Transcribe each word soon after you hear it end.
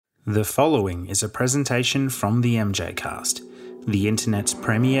The following is a presentation from the MJ Cast, the internet's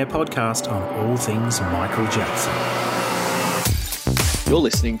premier podcast on all things Michael Jackson. You're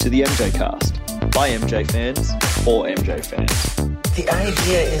listening to the MJ Cast by MJ fans for MJ fans. The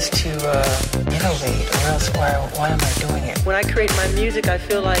idea is to innovate, or else why am I doing it? When I create my music, I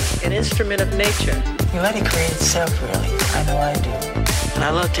feel like an instrument of nature. You let it create itself, really. I know I do. And I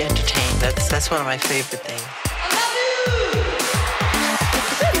love to entertain. That's one of my favorite things.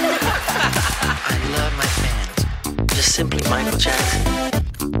 I love my fans. Just simply Michael Jackson.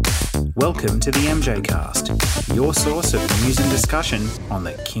 Welcome to the MJ Cast, your source of news and discussion on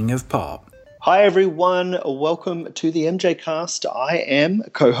the King of Pop. Hi everyone, welcome to the MJ Cast. I am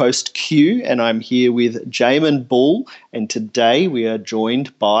co-host Q and I'm here with Jamin Bull, and today we are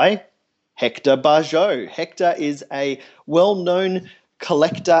joined by Hector Barjot. Hector is a well-known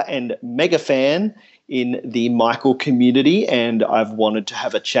collector and mega fan in the Michael community, and I've wanted to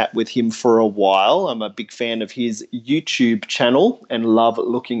have a chat with him for a while. I'm a big fan of his YouTube channel and love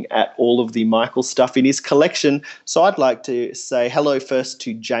looking at all of the Michael stuff in his collection. So I'd like to say hello first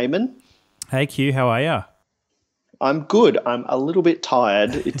to Jamin. Hey Q, how are you? I'm good. I'm a little bit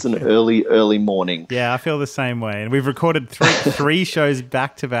tired. It's an early morning. Yeah, I feel the same way. And we've recorded three shows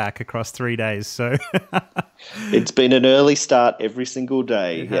back to back across 3 days. So it's been an early start every single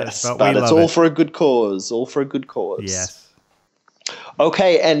day. Yes, but it's all for a good cause. All for a good cause. Yes.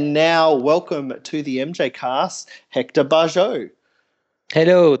 Okay, and now welcome to the MJ Cast, Hector Barjot.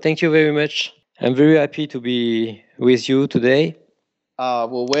 Hello, thank you very much. I'm very happy to be with you today.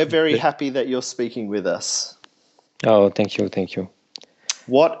 Well, we're very happy that you're speaking with us. Oh, thank you.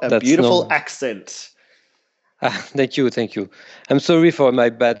 What a beautiful accent. Thank you. I'm sorry for my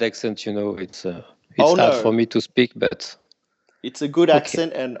bad accent, it's hard for me to speak, but... It's a good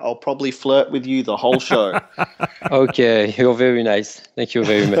accent, and I'll probably flirt with you the whole show. Okay, you're very nice. Thank you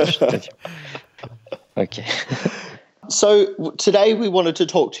very much. Thank you. Okay. So today we wanted to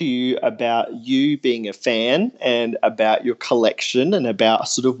talk to you about you being a fan and about your collection and about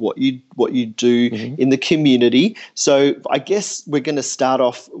sort of what you do in the community. So I guess we're going to start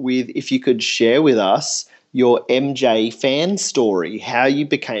off with, if you could share with us your MJ fan story, how you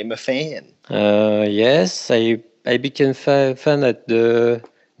became a fan. Yes, I became fan at the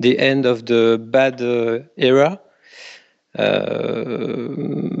end of the bad era.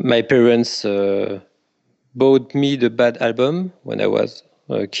 My parents bought me the Bad album when I was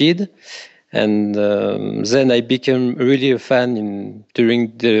a kid, and then I became really a fan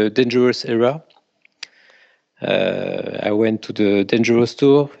during the Dangerous era. I went to the Dangerous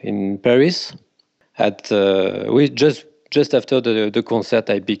tour in Paris. Just after the concert,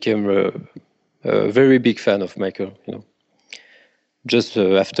 I became a very big fan of Michael. Just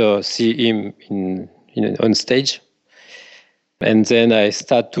after seeing him on stage, and then I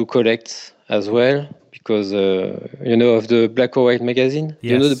start to collect as well. Because, of the Black or White magazine?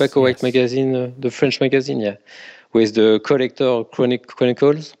 Yes, the Black or White magazine, the French magazine, yeah, with the Collector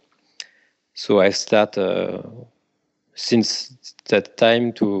Chronicles. So I start since that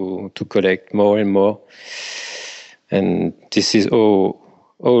time to collect more and more. And this is all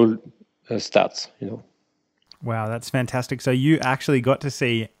starts, Wow, that's fantastic. So you actually got to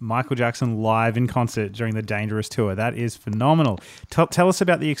see Michael Jackson live in concert during the Dangerous tour. That is phenomenal. Tell us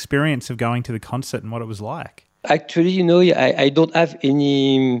about the experience of going to the concert and what it was like. Actually, I don't have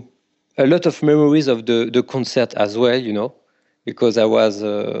a lot of memories of the concert as well, because I was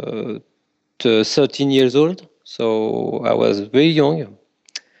 13 years old, so I was very young.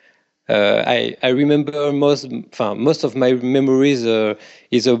 I remember most of my memories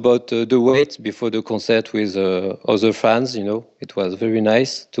is about the wait before the concert with other fans. It was very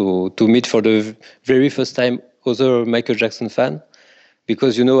nice to meet for the very first time other Michael Jackson fan,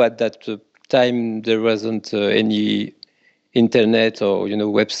 because at that time there wasn't any internet or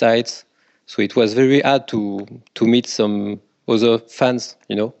websites, so it was very hard to meet some other fans.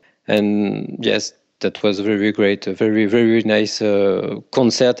 And yes. That was very great, a very, very nice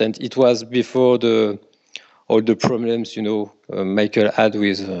concert. And it was before all the problems, Michael had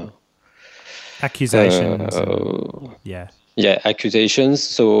with... accusations. Yeah, accusations.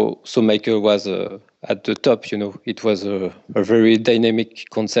 So Michael was at the top, It was a very dynamic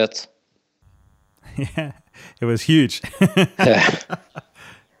concert. Yeah, it was huge.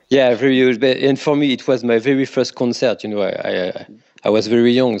 Yeah, very huge. And for me, it was my very first concert. I was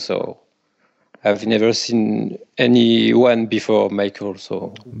very young, so... I've never seen anyone before Michael,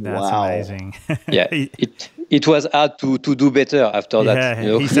 so that's amazing. Yeah, it was hard to do better after that.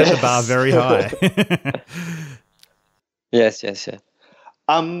 He set the bar very high. Yes.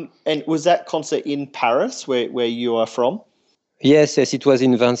 And was that concert in Paris, where you are from? Yes, yes, it was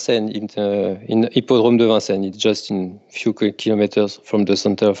in Vincennes, in Hippodrome de Vincennes. It's just in few kilometers from the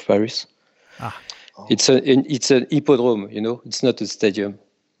center of Paris. Ah. It's an hippodrome, It's not a stadium.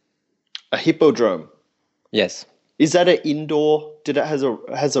 A hippodrome. Yes. Is that an indoor? Did it has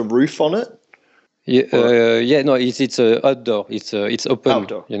a roof on it? Yeah, no, it's outdoor. It's open.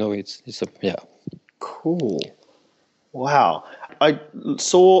 Outdoor. Yeah. Cool. Wow. I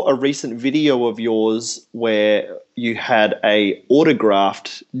saw a recent video of yours where you had a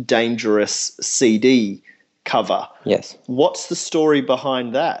autographed Dangerous CD cover. Yes. What's the story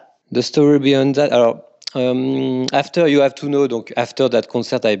behind that? The story beyond that, after you have to know, donc after that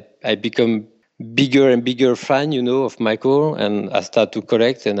concert, I become bigger and bigger fan, of Michael, and I start to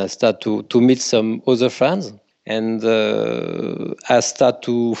collect and I start to meet some other fans, and I start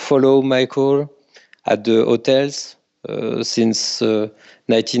to follow Michael at the hotels since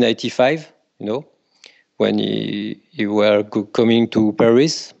 1995, when he were coming to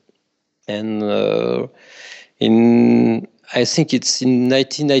Paris, and I think it's in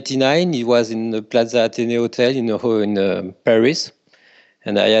 1999. He was in the Plaza Athénée Hotel in Paris,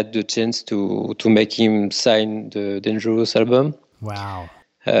 and I had the chance to make him sign the Dangerous album. Wow.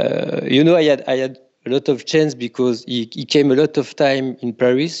 I had a lot of chance because he came a lot of time in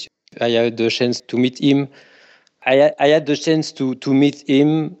Paris. I had the chance to meet him. I had the chance to meet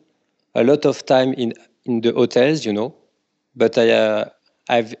him a lot of time in the hotels, But I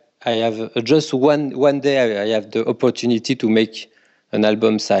have just one day I have the opportunity to make an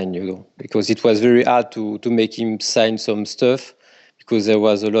album sign, because it was very hard to make him sign some stuff because there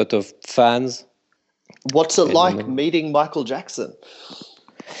was a lot of fans. What's it like meeting Michael Jackson?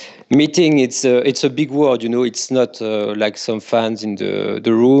 Meeting, it's a big word, It's not like some fans in the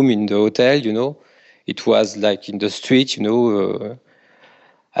room in the hotel, It was like in the street,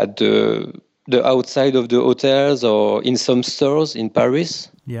 at the outside of the hotels or in some stores in Paris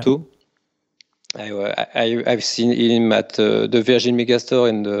too. I've seen him at the Virgin Megastore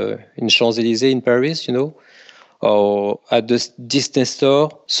in Champs-Élysées in Paris, or at the Disney store.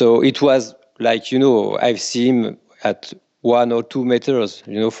 So it was like, I've seen him at 1 or 2 meters,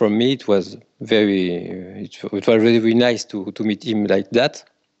 from me. It was it was very nice to meet him like that.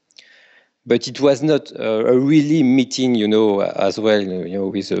 But it was not a really meeting, as well,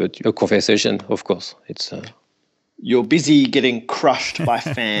 with a conversation, of course. It's you're busy getting crushed by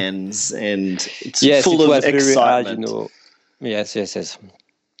fans, and it's yes, full it of was excitement. Very hard, Yes.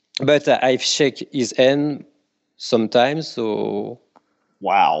 But I've shaken his hand sometimes, so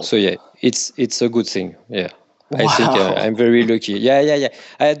wow. So yeah, it's a good thing. Yeah, wow. I think I'm very lucky. Yeah.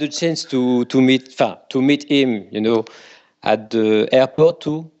 I had the chance to meet him, at the airport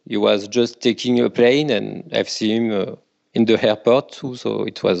too. He was just taking a plane, and I've seen him in the airport too. So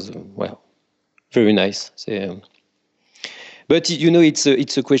it was very nice. So, but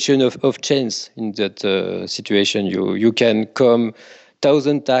it's a question of chance in that situation. You can come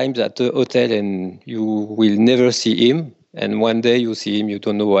 1,000 times at the hotel and you will never see him. And one day you see him, you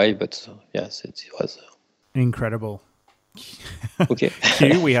don't know why, but yes, it was incredible. Okay.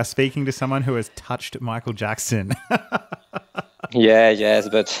 Q, we are speaking to someone who has touched Michael Jackson. Yes,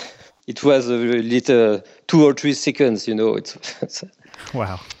 but it was a little 2 or 3 seconds, It's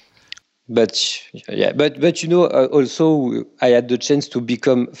wow. But also I had the chance to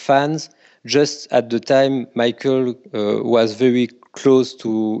become fans just at the time Michael was very close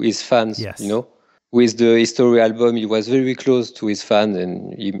to his fans. Yes. With the History album, he was very close to his fans,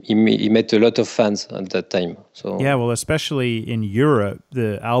 and he met a lot of fans at that time. So yeah, well, especially in Europe,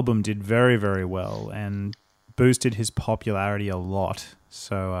 the album did very, very well and boosted his popularity a lot.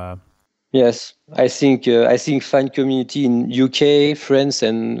 So yes, I think fan community in UK, France,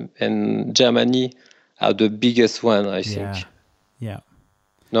 and Germany are the biggest one. I think. Yeah.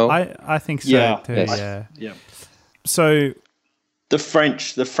 No, I think so too. Yes. Yeah. So the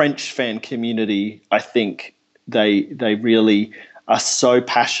French fan community, I think they really are so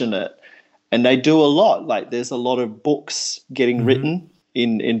passionate, and they do a lot. Like there's a lot of books getting written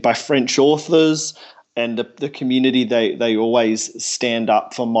in by French authors, and the community they always stand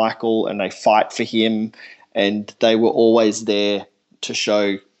up for Michael and they fight for him, and they were always there to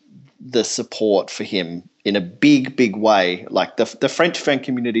show the support for him in a big way. Like the French fan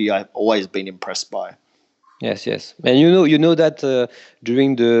community, I've always been impressed by. Yes, and you know that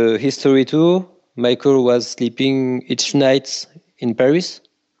during the history tour, Michael was sleeping each night in Paris.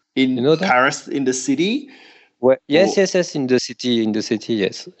 In Paris, in the city. Well, yes, in the city,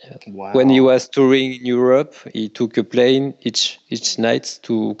 yes. Wow. When he was touring in Europe, he took a plane each night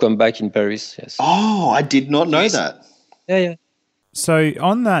to come back in Paris. Yes. Oh, I did not know that. Yeah. So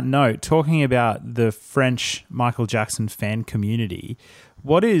on that note, talking about the French Michael Jackson fan community,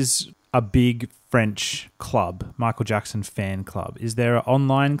 what is a big French club, Michael Jackson fan club? Is there an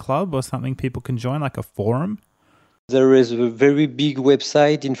online club or something people can join, like a forum? There is a very big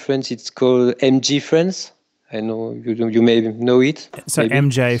website in France. It's called MG France. I know you may know it. So maybe.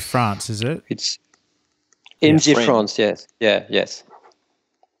 MJ France, is it? It's MG France. France. Yes, yes.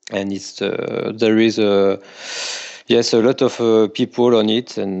 And it's there is a lot of people on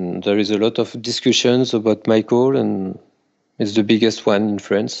it, and there is a lot of discussions about Michael, and it's the biggest one in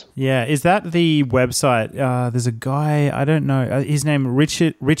France. Yeah, is that the website? There's a guy, I don't know, his name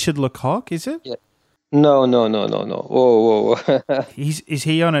Richard Lecoq, is it? Yeah. No. Whoa. Is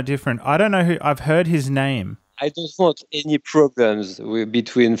he on a different? I don't know who. I've heard his name. I don't want any problems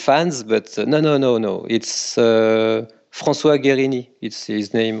between fans, but no. It's François Guérini. It's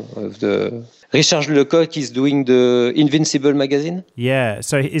his name of the. Richard Lecoq is doing the Invincible magazine. Yeah.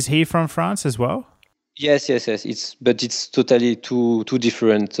 So is he from France as well? Yes. It's totally two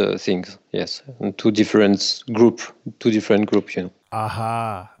different things. Yes, and two different group. You know.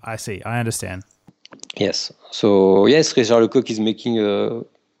 Aha. I see. I understand. Yes. So yes, Richard Lecoq is making a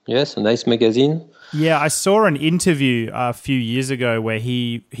nice magazine. Yeah, I saw an interview a few years ago where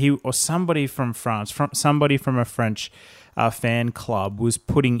he or somebody from France, somebody from a French fan club was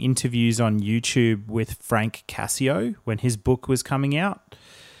putting interviews on YouTube with Frank Cassio when his book was coming out.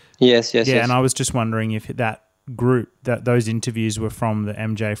 Yes. And I was just wondering if that group, those interviews were from the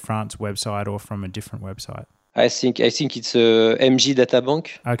MJ France website or from a different website. I think it's a MG Databank.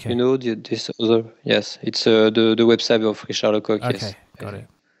 Okay. You know this other. Yes, it's the website of Richard Lecoq. Okay, yes. got it.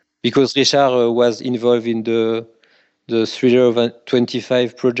 Because Richard was involved in the Thriller of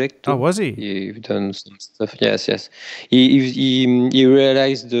 25 project too. Oh, was he? He done some stuff. Yes. He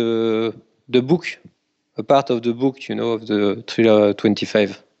realized the book, a part of the book, you know, of the Thriller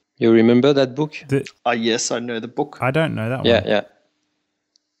 25. You remember that book? Yes, I know the book. I don't know that one. Yeah.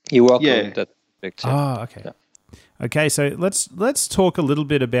 He worked on that project. Oh, okay. Yeah. Okay, so let's talk a little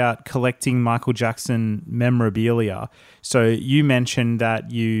bit about collecting Michael Jackson memorabilia. So you mentioned that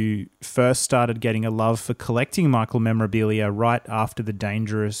you first started getting a love for collecting Michael memorabilia right after the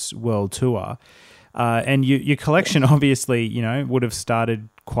Dangerous World Tour. And your collection obviously, you know, would have started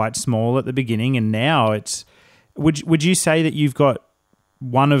quite small at the beginning, and now it's... Would you say that you've got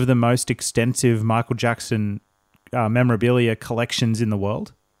one of the most extensive Michael Jackson memorabilia collections in the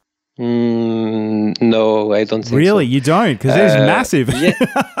world? No, I don't think really? so. You don't? Because it's massive.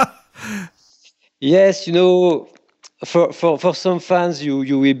 Yes, you know, for some fans, you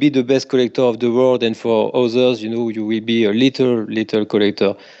will be the best collector of the world, and for others, you know, you will be a little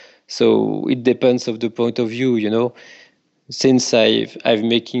collector. So it depends of the point of view, you know. Since I've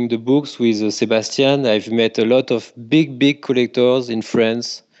making the books with Sebastian, I've met a lot of big collectors in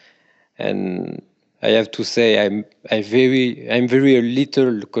France, and I have to say I'm very a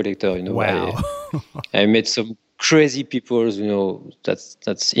little collector, you know. Wow. I met some crazy people, you know.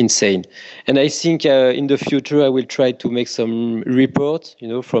 That's insane. And I think in the future I will try to make some reports, you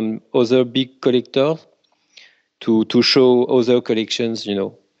know, from other big collectors to show other collections, you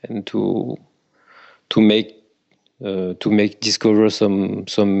know, and to make discover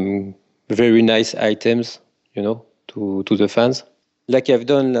some very nice items, you know, to the fans. Like I've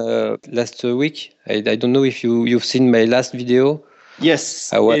done last week. I don't know if you've seen my last video.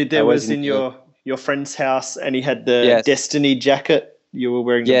 Yes, there was in your friend's house, and he had the Destiny jacket. You were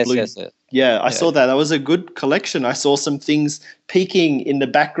wearing the blue. Yes. Yeah, I saw that. That was a good collection. I saw some things peeking in the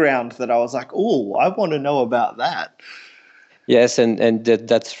background that I was like, oh, I want to know about that. Yes, and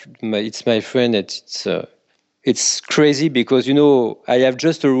it's my friend. It's crazy because, you know, I have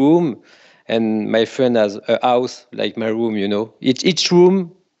just a room, and my friend has a house like my room, you know. Each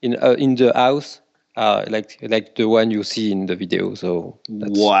room in the house are like the one you see in the video. So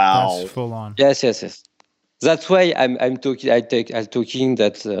wow, that's full on. Yes. That's why I'm talking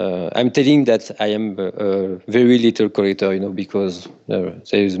that I'm telling that I am a very little collector, you know, because there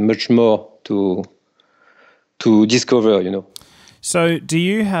is much more to discover, you know. So do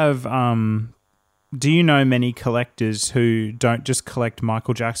you have do you know many collectors who don't just collect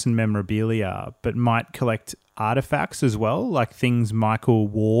Michael Jackson memorabilia, but might collect artifacts as well, like things Michael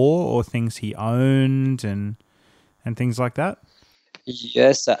wore or things he owned and things like that?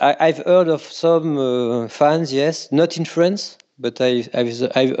 Yes, I've heard of some fans. Yes, not in France, but I've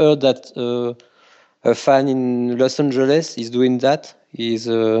heard that a fan in Los Angeles is doing that. He's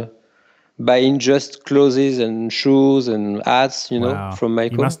buying just clothes and shoes and hats, you know, from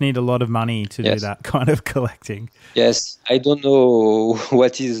Michael. You must need a lot of money to do that kind of collecting. Yes, I don't know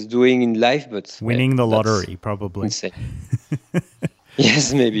what he's doing in life, but winning the lottery, probably. Insane.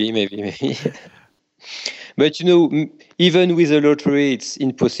 Yes, maybe. But even with a lottery, it's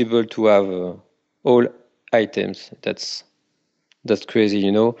impossible to have all items. That's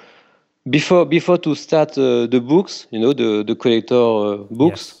crazy, Before to start the books, the collector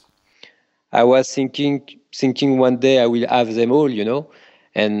books, Yes. I was thinking one day I will have them all,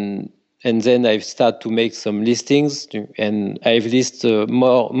 and then I've start to make some listings, and I've list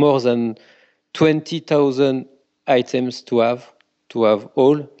more than 20,000 items to have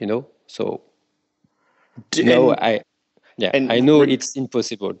all, So no, And I know it's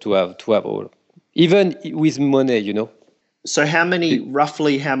impossible to have all, even with money, so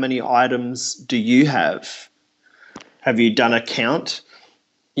roughly how many items do you have? Have you done a count?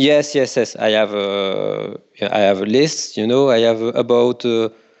 Yes. I have a list. I have about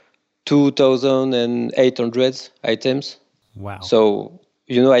 2,800 items. Wow. So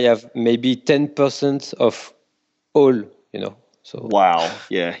I have maybe 10% of all. So Wow.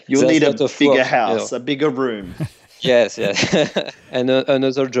 Yeah. You'll that's need a a lot of bigger work. house, a bigger room. Yes, and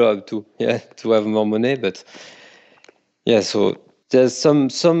another job too. Yeah, to have more money, but yeah. So there's some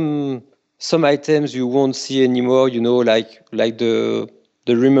items you won't see anymore. Like the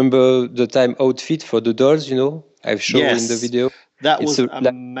remember the time outfit for the dolls. I've shown in the Yes. video. That It's was like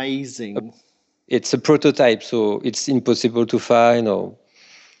amazing. it's a prototype, so it's impossible to find. Or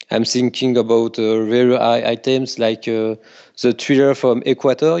I'm thinking about rare items like the thriller from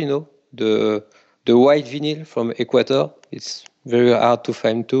Equator. The white vinyl from Equator. It's very hard to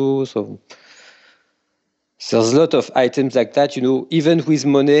find too. So there's a lot of items like that. Even with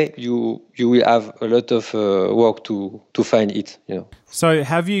money, you will have a lot of work to find it. So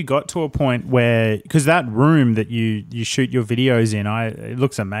have you got to a point where, because that room that you shoot your videos in, it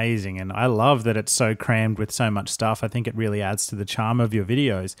looks amazing, and I love that it's so crammed with so much stuff. I think it really adds to the charm of your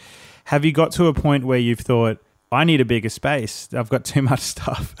videos. Have you got to a point where you've thought, I need a bigger space, I've got too much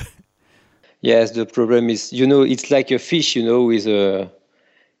stuff? Yes, the problem is, it's like a fish, with a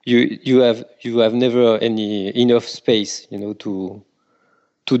you have never enough space, to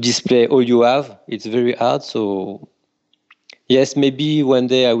display all you have. It's very hard. So yes, maybe one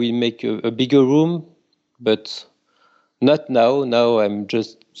day I will make a bigger room, but not now. Now I'm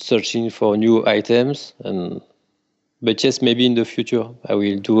just searching for new items, but yes, maybe in the future I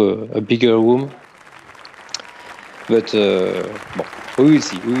will do a bigger room. But we will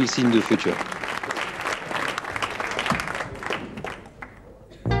see. We will see in the future.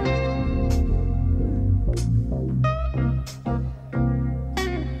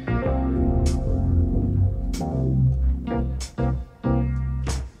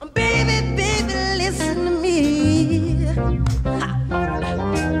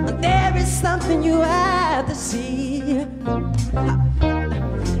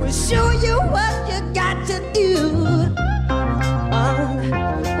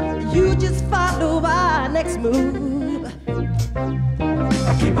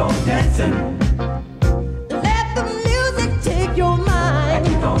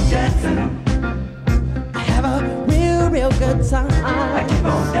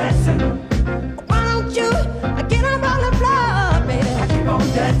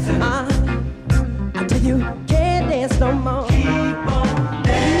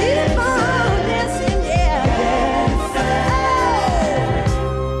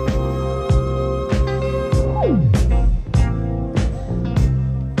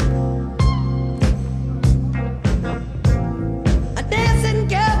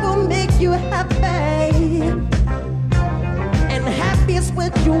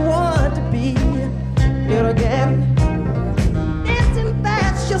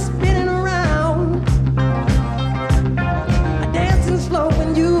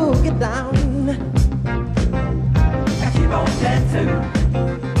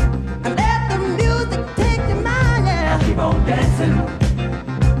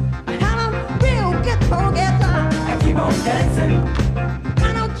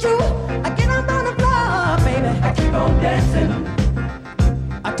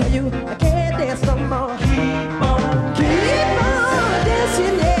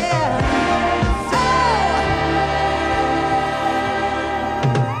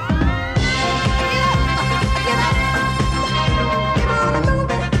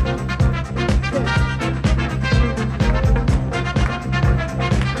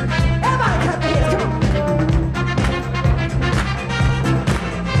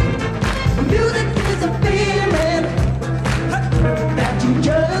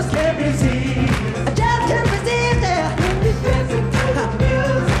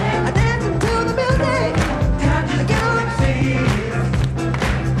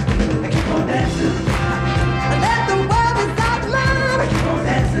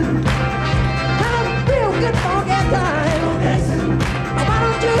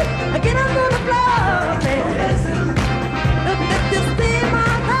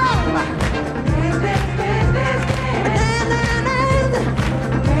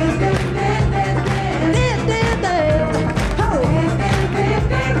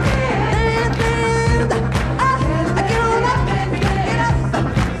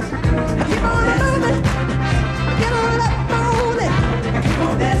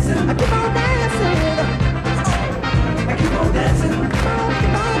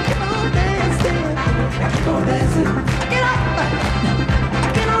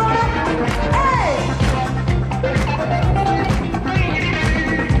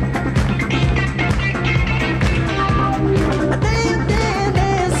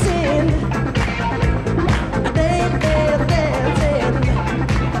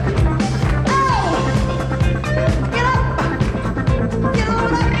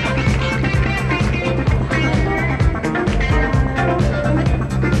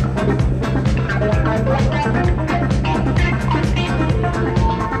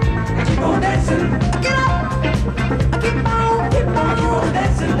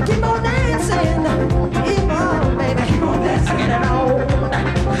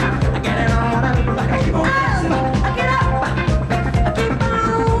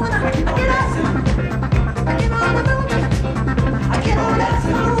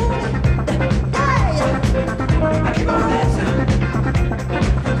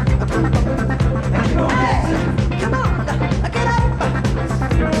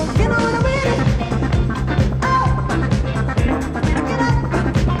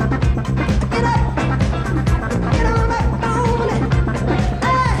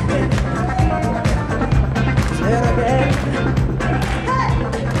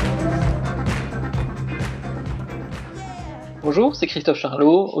 Bonjour, c'est Christophe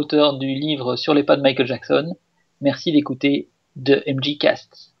Charlot, auteur du livre Sur les pas de Michael Jackson. Merci d'écouter The MG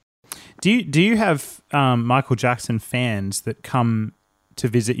Cast. Do you have Michael Jackson fans that come to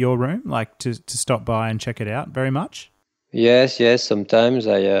visit your room, like to stop by and check it out very much? Yes, sometimes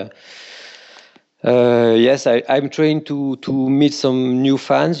I'm trying to meet some new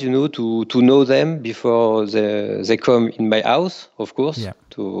fans, to know them before they come in my house, of course. Yeah.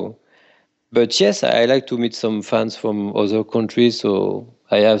 But yes, I like to meet some fans from other countries. So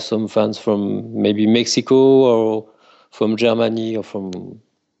I have some fans from maybe Mexico or from Germany or from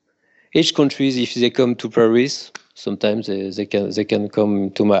each country. If they come to Paris, sometimes they can come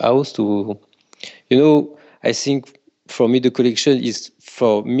to my house to, I think for me the collection is,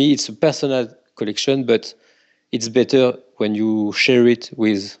 for me it's a personal collection, but it's better when you share it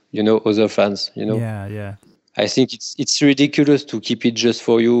with other fans. Yeah. I think it's ridiculous to keep it just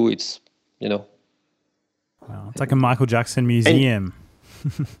for you. It's Wow, it's like a Michael Jackson museum.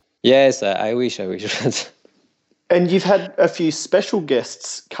 Yes, I wish. And you've had a few special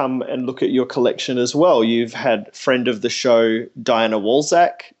guests come and look at your collection as well. You've had friend of the show Diana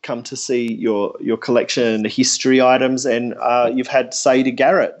Walzak come to see your collection and the history items, and you've had Saida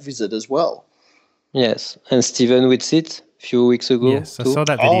Garrett visit as well. Yes, and Steven Whitsitt a few weeks ago. Yes, I saw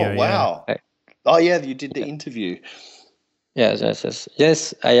that video. Oh, wow. Yeah. Oh, yeah, you did the interview. Yes.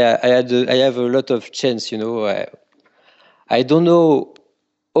 I have a lot of chance. I don't know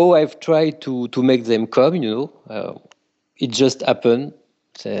how I've tried to make them come. It just happened.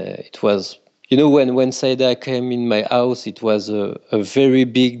 It was when Saida came in my house, it was a very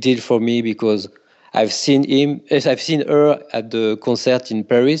big deal for me because I've seen her at the concert in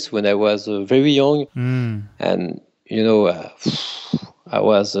Paris when I was very young, and I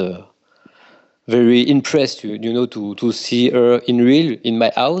was very impressed, to see her in real in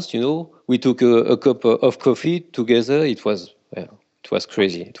my house. We took a cup of coffee together. It was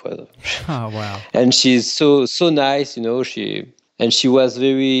crazy. It was. Oh wow! And she's so nice. She was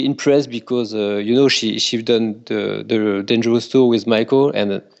very impressed because she done the Dangerous tour with Michael,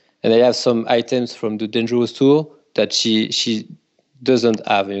 and I have some items from the Dangerous tour that she doesn't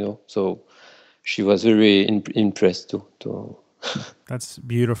have. So she was very impressed too. That's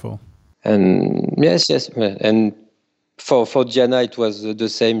beautiful. And yes, and for Diana it was the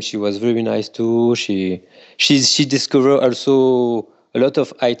same. She was very nice too. She discovered also a lot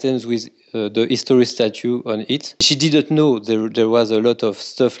of items with the history statue on it. She didn't know there was a lot of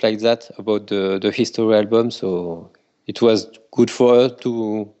stuff like that about the history album, so it was good for her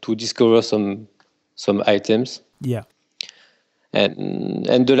to discover some items. Yeah.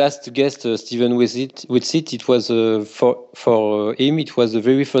 And the last guest, Steven Whitsitt, it was for him. It was the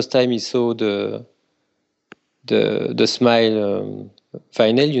very first time he saw the Smile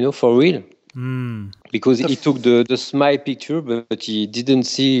vinyl, for real. Because he took the Smile picture, but he didn't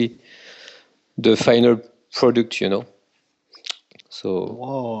see the final product. So.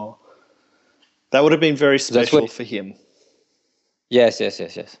 Whoa, that would have been very special for him. Yes.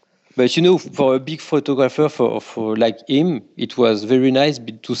 But for a big photographer, for like him, it was very nice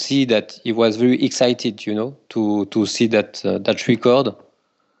to see that he was very excited, to see that record.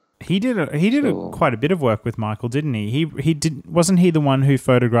 He did quite a bit of work with Michael, didn't he? Wasn't he the one who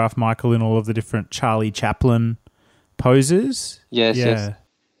photographed Michael in all of the different Charlie Chaplin poses? Yes.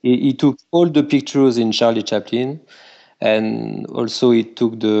 He took all the pictures in Charlie Chaplin, and also he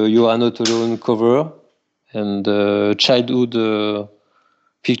took the You Are Not Alone cover and childhood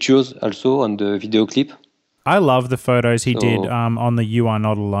pictures also on the video clip. I love the photos he did on the You Are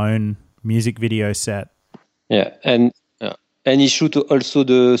Not Alone music video set. Yeah, and he shot also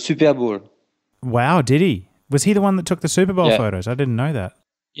the Super Bowl. Wow, did he? Was he the one that took the Super Bowl photos? I didn't know that.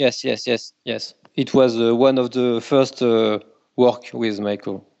 Yes. It was one of the first work with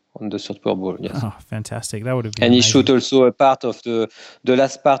Michael on the Super Bowl. Yes. Oh, fantastic! That would have been. And amazing. he shot also a part of the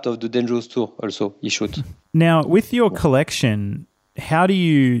last part of the Dangerous tour. Also, he shot. Now, with your collection, how do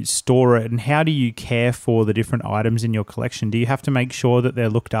you store it and how do you care for the different items in your collection? Do you have to make sure that they're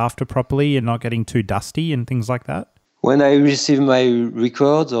looked after properly and not getting too dusty and things like that? When I receive my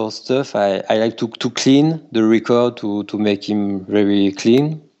records or stuff, I like to clean the record to make him very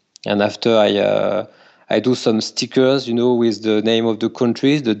clean. And after I do some stickers, with the name of the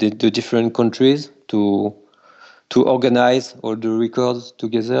countries, the different countries, to organize all the records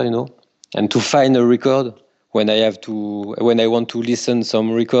together, and to find a record. When I want to listen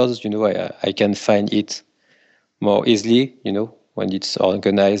some records, I can find it more easily, when it's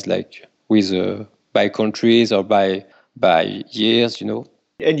organized like with by countries or by years,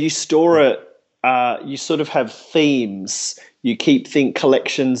 And you store it. You sort of have themes. You keep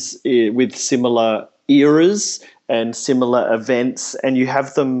collections with similar eras, and similar events, and you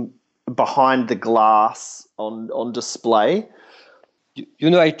have them behind the glass on display.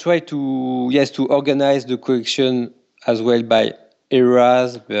 I try to organize the collection as well by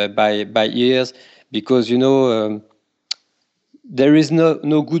eras, by years, because there is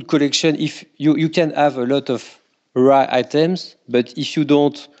no good collection if you can have a lot of rare items, but if you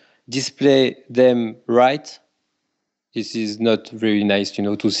don't display them right, this is not very nice,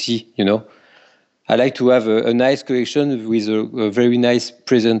 to see. I like to have a nice collection with a very nice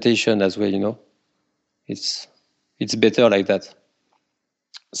presentation as well. It's better like that.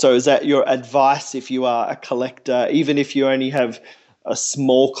 So is that your advice if you are a collector, even if you only have a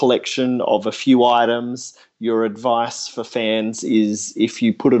small collection of a few items, your advice for fans is if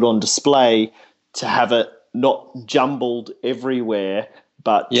you put it on display to have it not jumbled everywhere,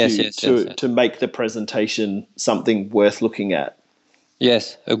 but to make the presentation something worth looking at?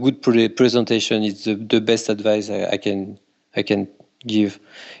 Yes, a good presentation is the best advice I can give.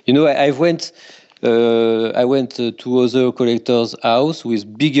 I went to other collectors' house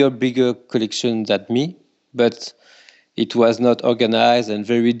with bigger collection than me, but it was not organized and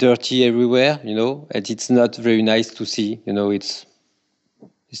very dirty everywhere, and it's not very nice to see. It's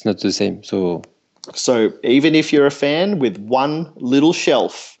not the same. So even if you're a fan with one little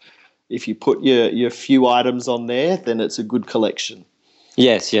shelf, if you put your few items on there, then it's a good collection.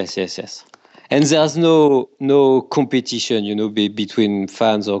 Yes. And there's no competition, between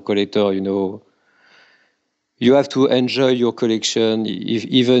fans or collector. You have to enjoy your collection.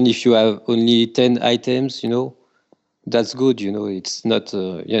 Even if you have only 10 items, that's good. It's not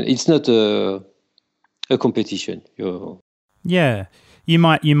a competition. Yeah. You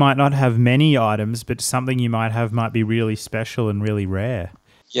might not have many items, but something you might have might be really special and really rare.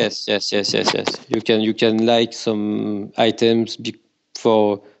 Yes. You can like some items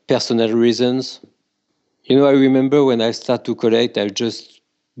for personal reasons. I remember when I started to collect, I just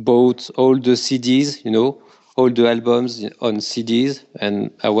bought all the CDs, all the albums on CDs,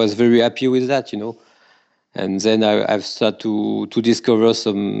 and I was very happy with that, And then I've started to discover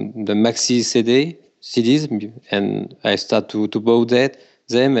the maxi CDs, and I started to buy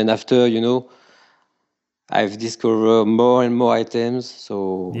them, and after, I've discovered more and more items.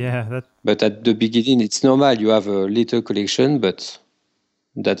 So yeah, but at the beginning, it's normal. You have a little collection, but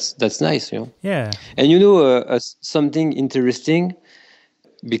that's nice, Yeah. And something interesting,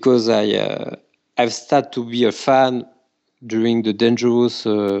 because I've started to be a fan during the Dangerous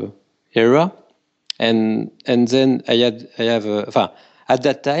era, and then at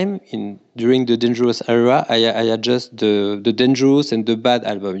that time during the Dangerous era, I had just the Dangerous and the Bad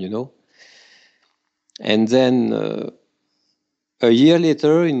album, and then a year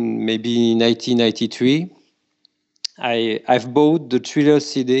later, in maybe 1993, I've bought the Thriller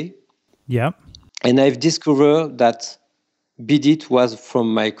CD. Yep. And I've discovered that Beat It was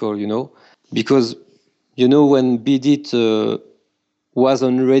from Michael, because, when Beat It was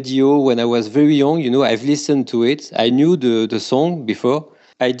on radio when I was very young, I've listened to it. I knew the song before.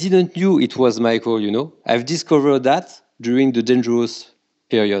 I didn't knew it was Michael, I've discovered that during the Dangerous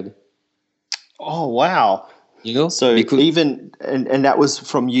period. Oh, wow. So even, and that was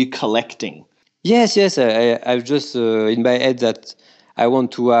from you collecting. Yes. I've just in my head that I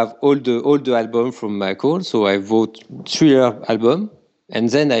want to have all the album from Michael, so I bought Thriller album, and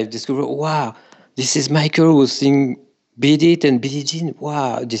then I've discovered, wow, this is Michael who sing Beat It and Billie Jean.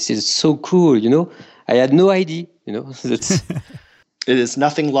 Wow, this is so cool, I had no idea, That's... It is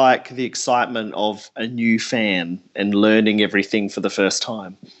nothing like the excitement of a new fan and learning everything for the first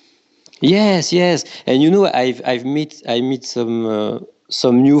time. Yes, and I meet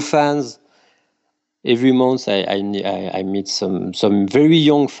some new fans. Every month I meet some very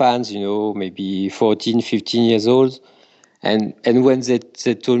young fans, maybe 14, 15 years old. And when they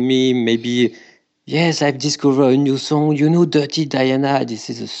told me maybe, yes, I've discovered a new song, Dirty Diana,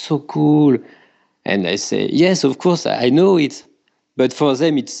 this is so cool. And I say, yes, of course, I know it. But for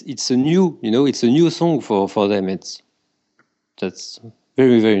them, it's a new, it's a new song for them. That's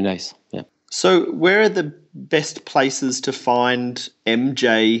very, very nice. Yeah. So where are the best places to find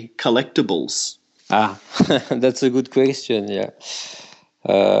MJ collectibles? That's a good question. Yeah,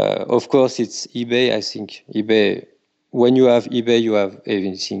 of course it's eBay. I think eBay. When you have eBay, you have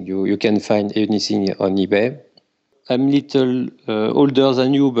everything. You can find anything on eBay. I'm little older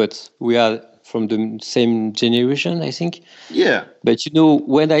than you, but we are from the same generation, I think. Yeah. But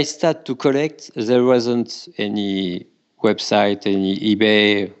when I start to collect, there wasn't any website, any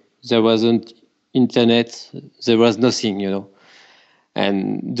eBay. There wasn't internet. There was nothing.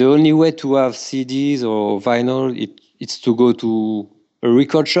 And the only way to have CDs or vinyl, it's to go to a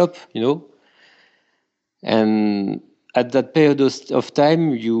record shop, And at that period of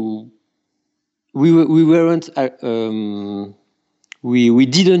time, we weren't we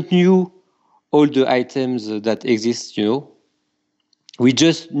didn't knew all the items that exist. We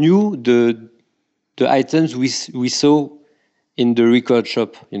just knew the items we saw in the record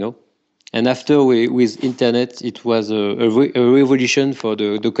shop. And after with internet, it was a revolution for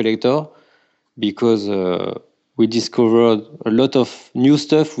the collector, because we discovered a lot of new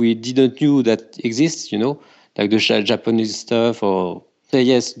stuff we didn't knew that exists, like the Japanese stuff. Or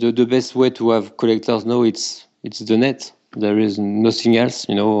yes, the best way to have collectors now, it's the net. There is nothing else.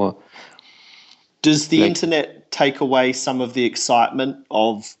 Does the internet take away some of the excitement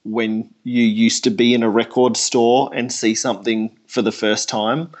of when you used to be in a record store and see something for the first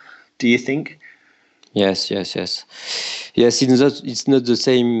time, do you think? Yes. It's not the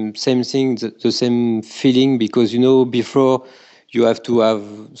same thing, the same feeling, because before you have to have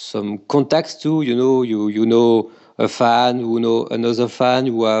some contacts too. You know a fan who know another fan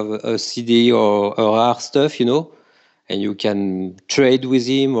who have a CD or a rare stuff. And you can trade with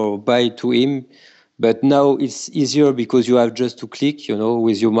him or buy to him. But now it's easier because you have just to click,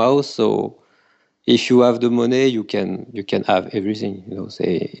 with your mouse. So if you have the money, you can have everything.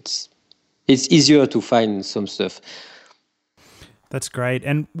 It's easier to find some stuff. That's great.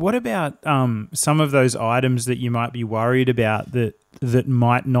 And what about some of those items that you might be worried about that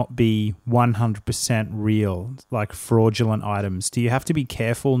might not be 100% real, like fraudulent items? Do you have to be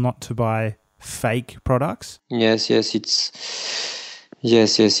careful not to buy fake products? Yes. You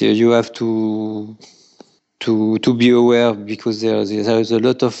have to be aware, because there is a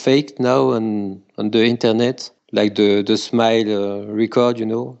lot of fake now on the internet, like the Smile record.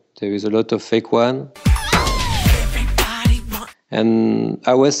 There is a lot of fake one. And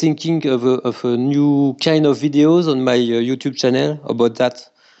I was thinking of a new kind of videos on my YouTube channel about that.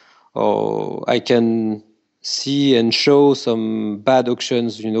 Or I can see and show some bad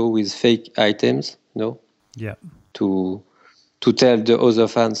auctions, with fake items, Yeah. To tell the other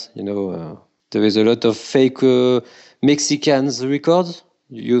fans, there is a lot of fake Mexicans records.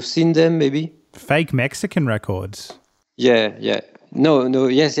 You've seen them, maybe? Fake Mexican records? Yeah. No,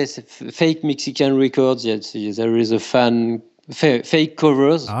 yes, fake Mexican records. Yes, there is a fake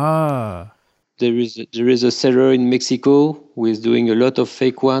covers. Ah. There is a seller in Mexico who is doing a lot of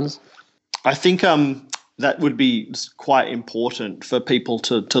fake ones. I think that would be quite important for people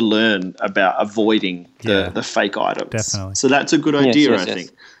to learn about avoiding the fake items. Definitely. So that's a good idea, I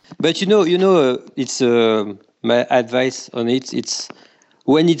think. But it's my advice on it. It's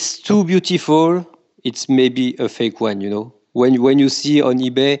when it's too beautiful, it's maybe a fake one. When you see on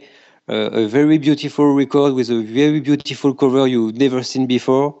eBay a very beautiful record with a very beautiful cover you've never seen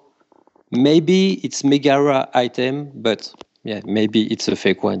before, maybe it's mega rare item, but maybe it's a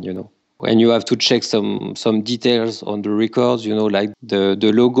fake one. And you have to check some details on the records, like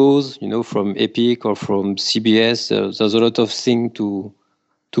the logos, from Epic or from CBS. There's a lot of things to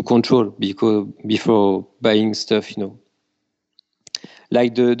control before buying stuff,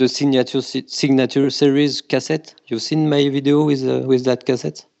 Like the signature series cassette. You've seen my video with that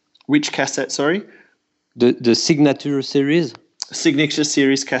cassette? Which cassette, sorry? The signature series. Signature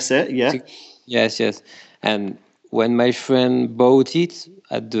series cassette, yeah. Yes. And when my friend bought it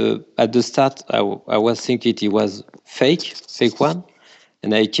at the start, I was thinking it was fake one,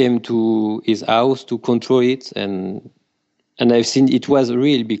 and I came to his house to control it, and I've seen it was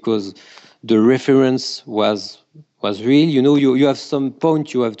real, because the reference was real. You have some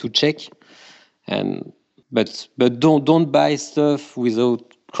point you have to check, but don't buy stuff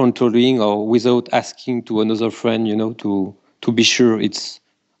without controlling or without asking to another friend, to be sure it's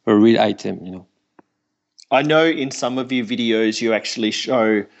a real item, I know in some of your videos you actually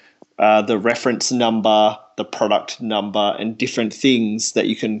show the reference number, the product number, and different things that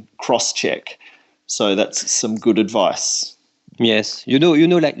you can cross-check. So that's some good advice. Yes,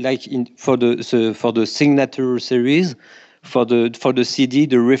 like for the signature series, for the CD,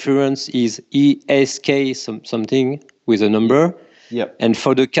 the reference is ESK something with a number. Yep. And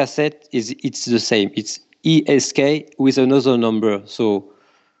for the cassette, it's the same. It's ESK with another number. So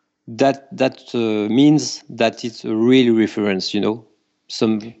that means that it's a real reference.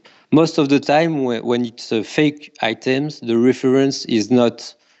 Most of the time when it's fake items, the reference is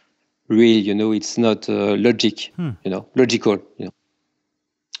not real. It's not logical.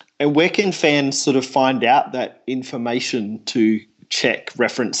 And where can fans sort of find out that information to check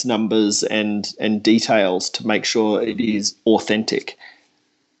reference numbers and details to make sure it is authentic?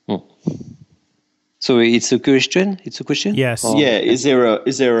 So it's a question. Yes. Yeah. Is there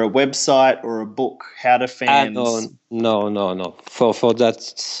a website or a book? How do fans? No. For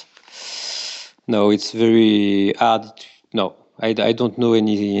that, No, it's very hard. No, I don't know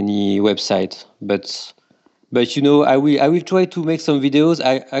any website, but I will try to make some videos.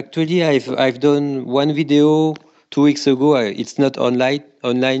 I've done one video 2 weeks ago. It's not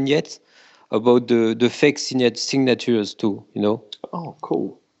online yet, about the fake signatures too. Oh,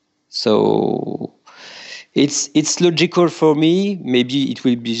 cool. So it's logical for me. Maybe it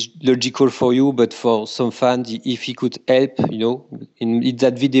will be logical for you, but for some fans, if he could help, in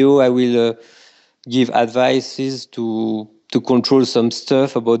that video, I will give advices to control some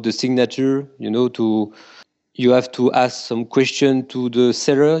stuff about the signature. You have to ask some question to the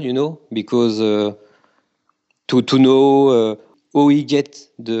seller, because to know how he get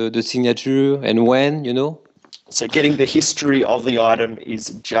the signature and when, So getting the history of the item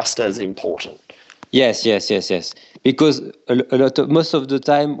is just as important. Yes. Because most of the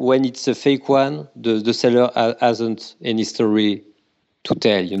time when it's a fake one, the seller hasn't any story to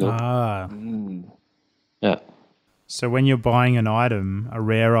tell, Ah. Yeah. So when you're buying an item, a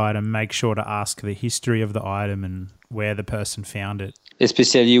rare item, make sure to ask the history of the item and where the person found it.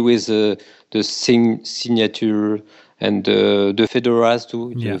 Especially with the signature and the fedoras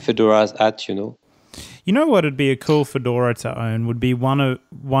too, Yeah. the fedoras hat, You know what would be a cool fedora to own would be one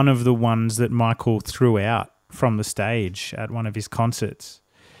of the ones that Michael threw out from the stage at one of his concerts.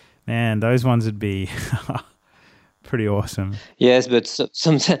 Man, those ones would be pretty awesome. Yes, but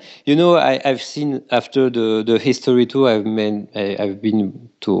sometimes, I've seen after the history tour, I've been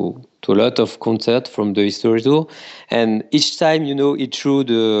to a lot of concerts from the history tour, and each time, he threw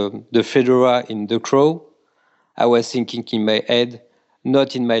the fedora in the crowd, I was thinking in my head,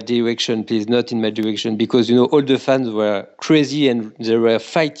 not in my direction, please, not in my direction, because, all the fans were crazy and they were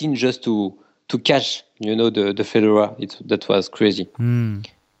fighting just to catch, the fedora. That was crazy.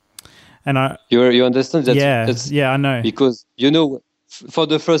 And you understand that? Yeah, I know. Because for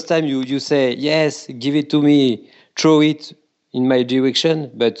the first time you say yes, give it to me, throw it in my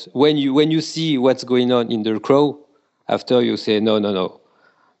direction. But when you see what's going on in the crowd, after you say no,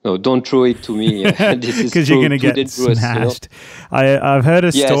 don't throw it to me. This is because you're going to get dangerous, smashed. I've heard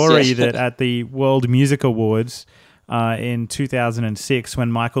a story Yes. that at the World Music Awards in 2006,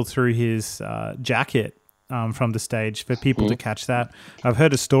 when Michael threw his jacket from the stage for people to catch that. I've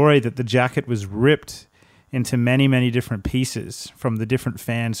heard a story that the jacket was ripped into many, many different pieces from the different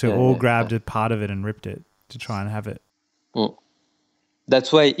fans who all grabbed a part of it and ripped it to try and have it.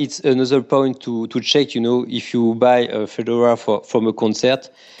 That's why it's another point to check, if you buy a fedora from a concert,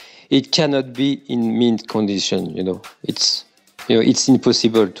 it cannot be in mint condition, It's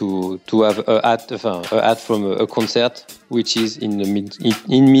impossible to have a hat from a concert which is in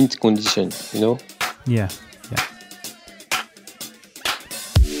mint condition, Yeah.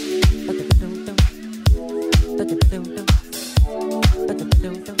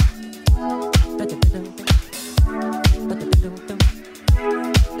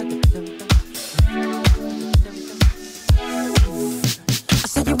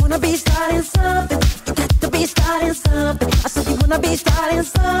 Be starting something. You got to be starting something. I said you wanna be starting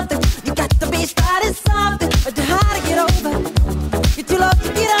something. You got to be starting something. But you're hard to get over. You're too low to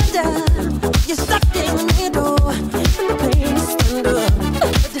get under. You're stuck in the middle, and the pain is thunder.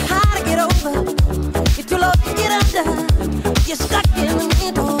 But you're hard to get over. You're too low to get under. You're stuck in the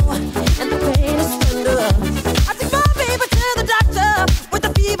middle, and the pain is thunder. I took my baby to the doctor with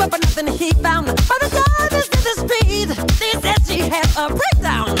a fever, but nothing he found. By the time this in the street, they said she had a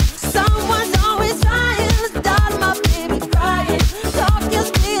breakdown. Someone's always trying to start my baby crying. Talking,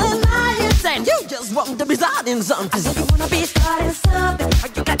 stealing, lying, saying you just want to be starting something. I said you wanna be starting something.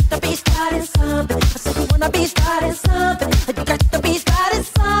 You got to be starting something. I said you wanna be starting something. You got to be starting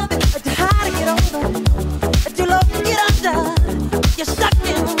something. But you're hard to get over. But you're low to get under. You're stuck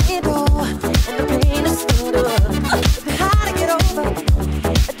in the middle, and the pain is thunder. But you're hard to get over.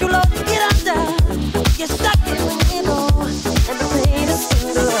 But you're low to get under. You're stuck in the middle, and the pain is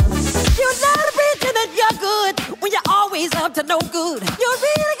thunder. You're not preaching that you're good when you're always up to no good. You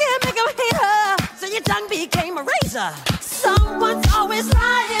really can't make them hate her, so your tongue became a razor. Someone's always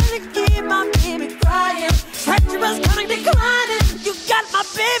lying to keep my baby crying. Treacherous, coming declining. You got my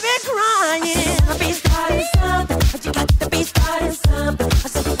baby crying. I said you wanna be starting something, but you got to be starting something. I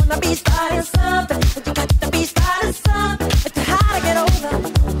said you wanna be starting something, but you got to be starting something. But you're hard to get over.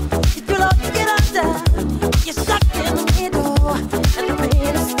 You're too low to get under. You're stuck in the middle, and the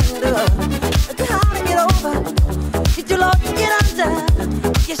pain is thunder. But you're hard to get over. You're too low to get under.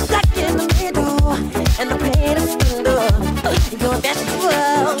 You're stuck in the middle, and the pain is thunder. You're a vegetable.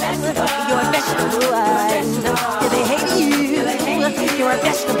 You're a vegetable. Yeah, they hate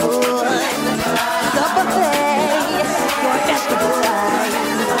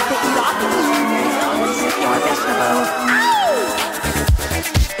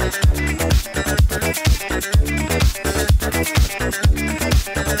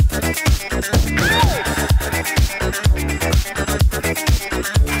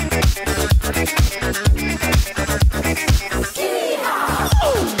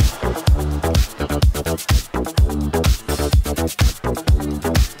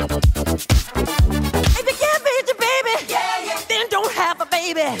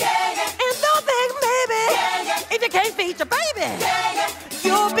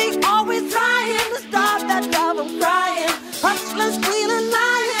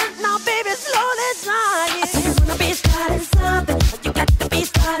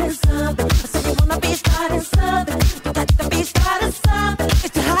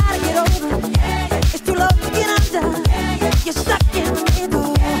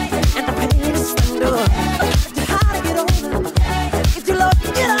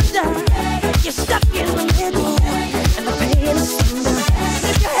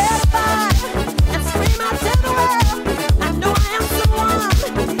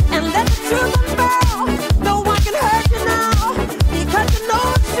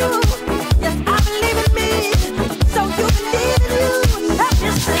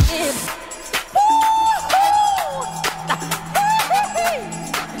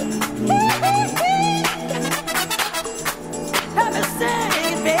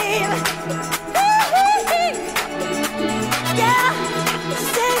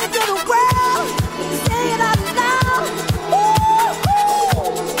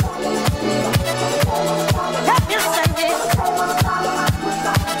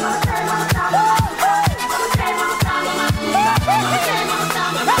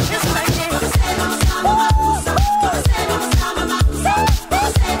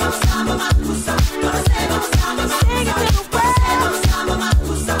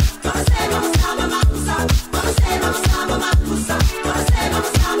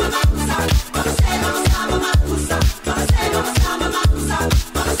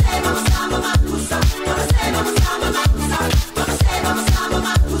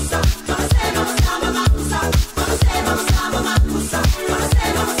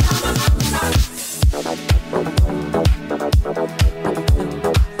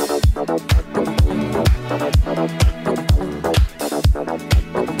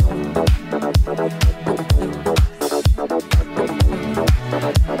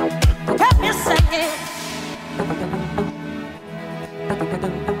This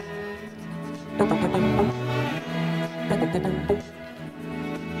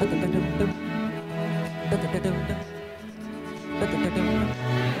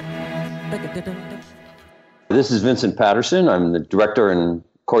is Vincent Patterson. I'm the director and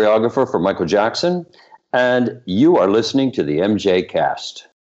choreographer for Michael Jackson, and you are listening to the MJ Cast.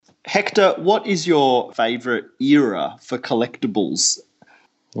 Hector, what is your favorite era for collectibles?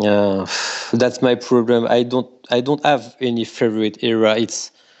 That's my problem. I don't have any favorite era.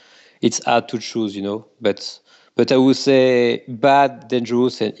 It's hard to choose, But I would say Bad,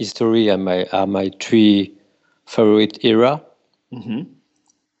 Dangerous, and History are my three favorite era. Mm-hmm.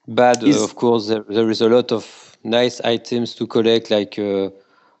 Bad, of course, there is a lot of nice items to collect, like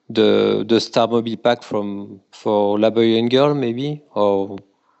the Star Mobile pack for La Boy and Girl, maybe, or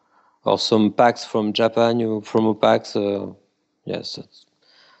some packs from Japan, promo packs. Yes,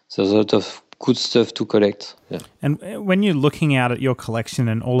 there's a lot of good stuff to collect. Yeah. And when you're looking out at your collection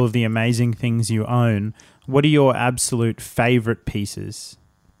and all of the amazing things you own, what are your absolute favorite pieces?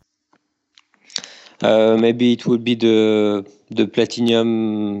 Maybe it would be the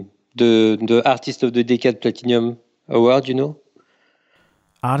Platinum, the Artist of the Decade Platinum Award,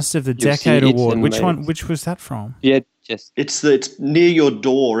 Artist of the Decade Award. Which was that from? Yeah, yes. It's near your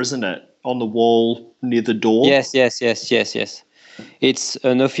door, isn't it? On the wall near the door. Yes. It's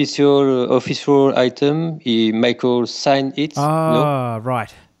an official item. Michael signed it. Right.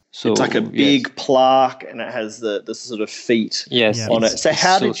 So it's like a big plaque, and it has the sort of feet on it. So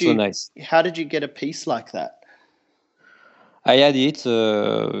how did you get a piece like that? I had it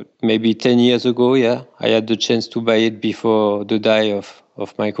maybe 10 years ago. Yeah, I had the chance to buy it before the die of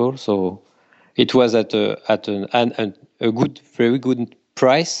Michael. So it was at a good, very good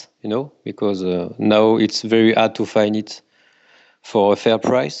price, because now it's very hard to find it for a fair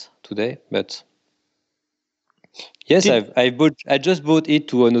price today. But yes, I just bought it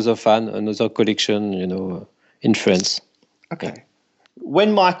to another collection, in France. Okay.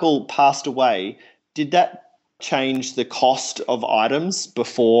 When Michael passed away, did that change the cost of items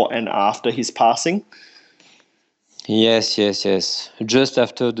before and after his passing? Yes. Just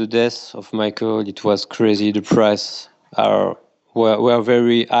after the death of Michael, it was crazy. The price were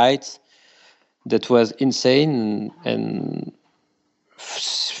very high. That was insane, and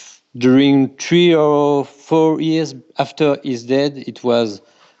during 3 or 4 years after his death, it was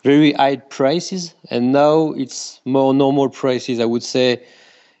very high prices, and now it's more normal prices. I would say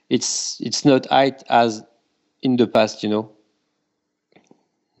it's not high as in the past.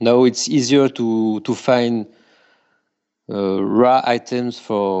 Now it's easier to find raw items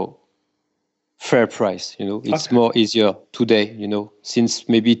for fair price. It's more easier today. Since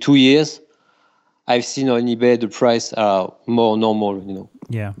maybe 2 years, I've seen on eBay the price are more normal.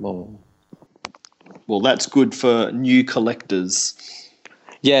 Yeah. More. Well, that's good for new collectors.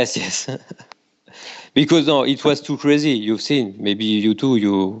 Yes. Because it was too crazy. You've seen, maybe you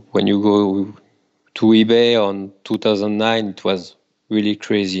too. When you go to eBay on 2009, it was really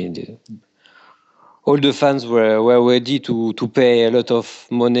crazy indeed. All the fans were ready to pay a lot of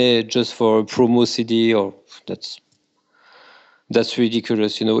money just for a promo CD, or that's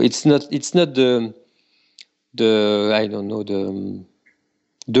ridiculous. It's not the I don't know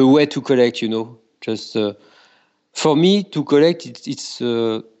the way to collect. Just for me to collect, it's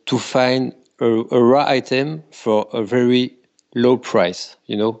to find a raw item for a very low price.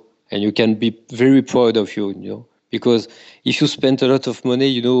 And you can be very proud of you. Because if you spend a lot of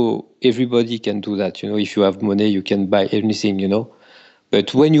money, everybody can do that. If you have money, you can buy anything.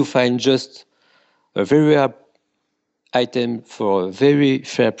 But when you find just a very rare item for a very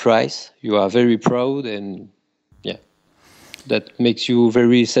fair price, you are very proud, and that makes you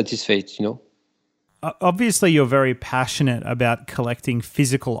very satisfied. Obviously, you're very passionate about collecting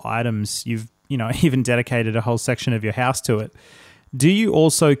physical items. You've even dedicated a whole section of your house to it. Do you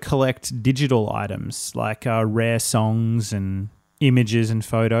also collect digital items like rare songs and images and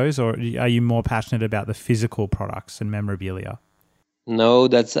photos, or are you more passionate about the physical products and memorabilia? No,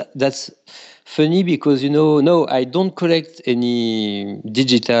 that's funny because no, I don't collect any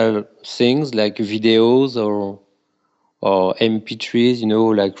digital things like videos or MP3s.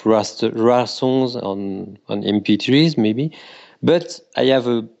 Like rare songs on MP3s maybe, but I have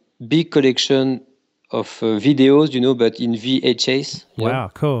a big collection of videos, but in VHS. Wow,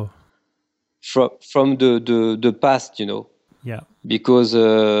 cool. From the past, Yeah. Because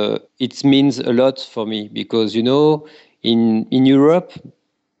it means a lot for me. Because in Europe,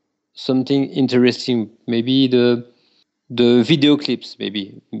 something interesting. Maybe the video clips.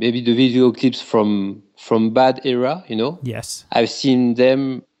 Maybe the video clips from Bad era. Yes. I've seen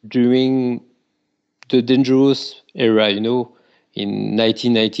them during the Dangerous era. in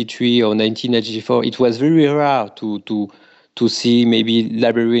 1993 or 1994, it was very rare to see maybe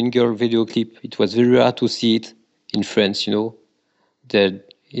Labyrinth Girl video clip. It was very rare to see it in France,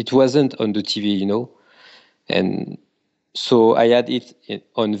 That it wasn't on the TV, And so I had it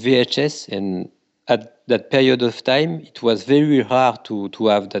on VHS, and at that period of time, it was very hard to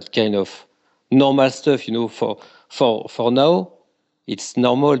have that kind of normal stuff, For now, it's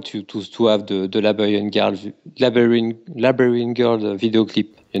normal to have the Labyrinth Girl video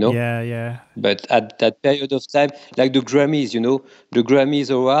clip, Yeah. But at that period of time, like the Grammys, the Grammys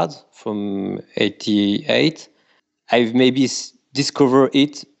Awards from '88, I've maybe discovered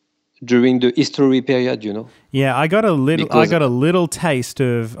it during the history period, Yeah, I got a Because- little taste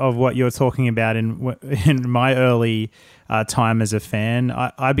of what you're talking about in my early time as a fan.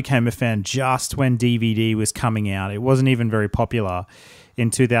 I became a fan just when DVD was coming out. It wasn't even very popular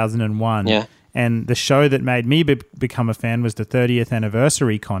in 2001. Yeah. And the show that made me become a fan was the 30th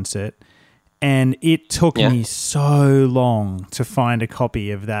anniversary concert. And it took me so long to find a copy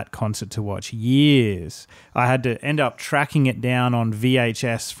of that concert to watch. Years. I had to end up tracking it down on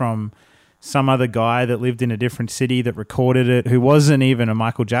VHS from some other guy that lived in a different city that recorded it, who wasn't even a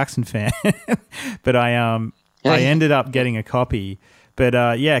Michael Jackson fan. But I ended up getting a copy. But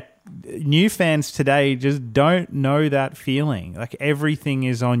new fans today just don't know that feeling. Like everything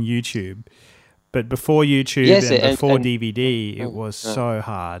is on YouTube. But before YouTube and before DVD, it was so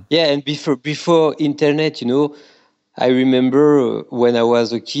hard. Yeah, and before internet, I remember when I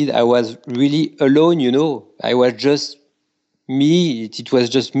was a kid, I was really alone, I was just me. It was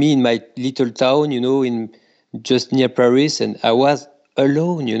just me in my little town, in just near Paris, and I was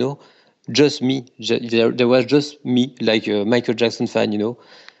alone, just me. There was just me, like a Michael Jackson fan,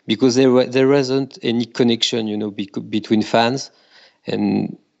 because there wasn't any connection, between fans,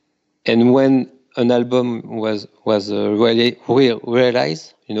 and when an album was realized,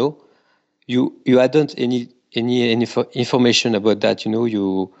 you hadn't any information about that,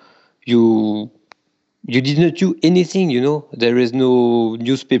 you did not do anything, there is no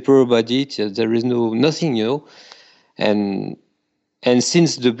newspaper about it, there is nothing, and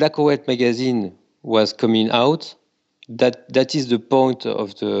since the Black or White magazine was coming out, that is the point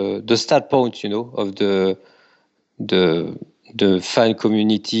of the start point, of the fan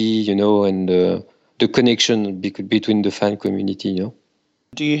community, and the connection between the fan community,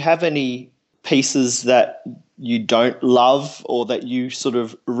 Do you have any pieces that you don't love or that you sort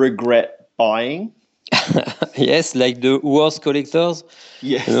of regret buying? Yes, like the worst collectors.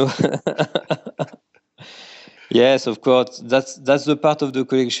 Yes. Yes, of course. That's the part of the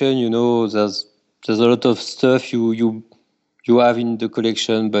collection. There's a lot of stuff you have in the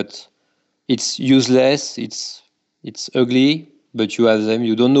collection, but it's useless. It's ugly, but you have them.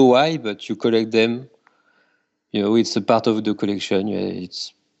 You don't know why, but you collect them. It's a part of the collection. Yeah,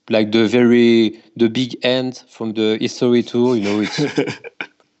 it's like the big end from the history tour. It's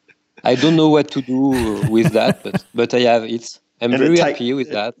I don't know what to do with that, but I have it. I'm very happy with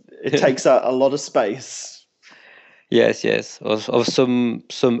that. It takes a lot of space. Yes. Of some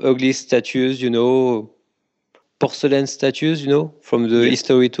ugly statues, porcelain statues, from the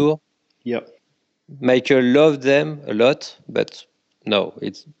history tour. Yep. Michael loved them a lot, but no,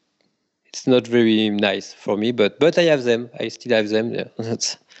 it's not very nice for me. But I have them. I still have them. Yeah.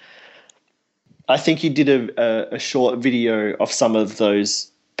 I think you did a short video of some of those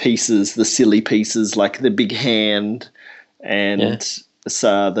pieces, the silly pieces, like the big hand and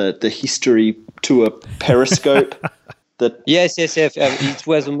the history to a periscope. Yes.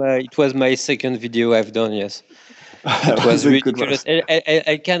 It was my second video I've done. Yes. It was ridiculous.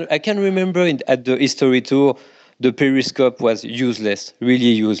 I can remember at the history tour, the periscope was useless, really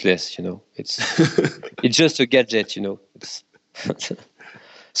useless. It's just a gadget.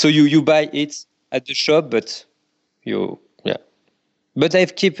 So you buy it at the shop, but But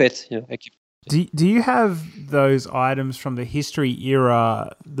I've kept it. I keep. Do you have those items from the history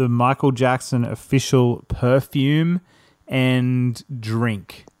era, the Michael Jackson official perfume and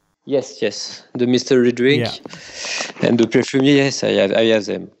drink? Yes, the mystery drink and the perfume. Yes, I have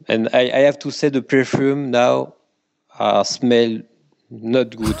them, and I have to say the perfume now smell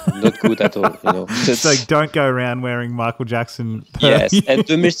not good at all. So don't go around wearing Michael Jackson perfume. Yes, and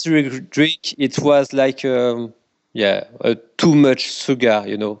the mystery drink, it was like too much sugar,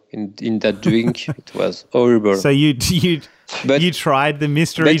 in that drink. It was horrible. So you tried the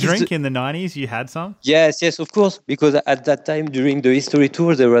mystery drink in the 90s? You had some? Yes, of course. Because at that time, during the history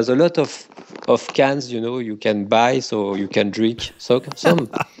tour, there was a lot of cans, you can buy, so you can drink some.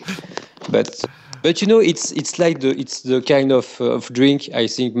 But it's like it's the kind of drink I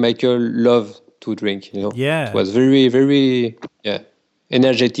think Michael loved to drink. You know, Yeah. it was very, very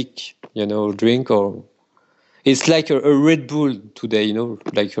energetic. You know, drink or it's like a Red Bull today. You know,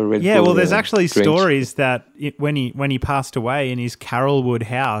 like a Red Bull. Yeah, well, there's actually drink. stories that when he passed away in his Carrollwood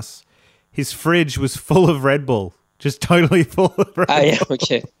house, his fridge was full of Red Bull, just totally full of Red Bull.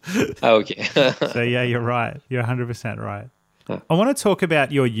 Okay. Okay. So yeah, you're right. You're 100% right. I want to talk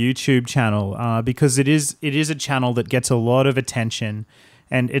about your YouTube channel because it is a channel that gets a lot of attention,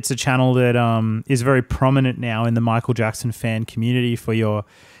 and it's a channel that is very prominent now in the Michael Jackson fan community for your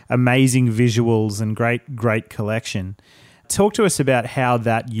amazing visuals and great collection. Talk to us about how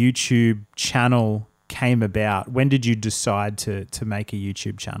that YouTube channel came about. When did you decide to make a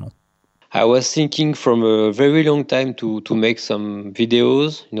YouTube channel? I was thinking from a very long time to make some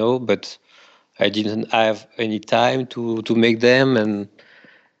videos, you know, but I didn't have any time to make them, and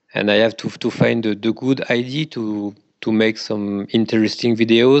I have to find the good idea to make some interesting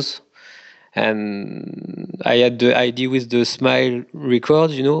videos. And I had the idea with the Smile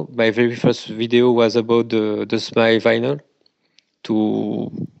record, you know. My very first video was about the Smile vinyl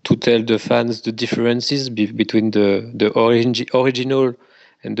to tell the fans the differences between the original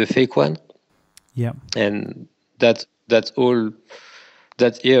and the fake one. Yeah. And that's all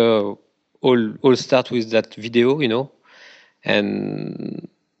that all start with that video, you know. And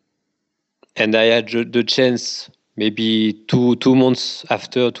I had the chance maybe two months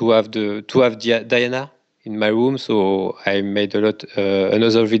after to have Diana in my room, so I made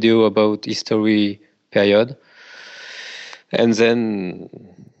another video about history period. And then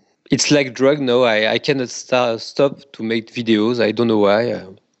it's like drug now. I cannot stop to make videos. I don't know why.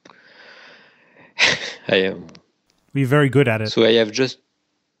 I am. You're very good at it. So I have just.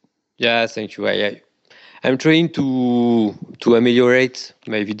 Yeah, thank you. I'm trying to ameliorate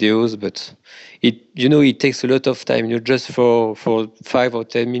my videos, but it takes a lot of time. You know, just for 5 or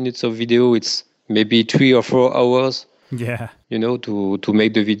 10 minutes of video, it's maybe 3 or 4 hours. Yeah. You know, to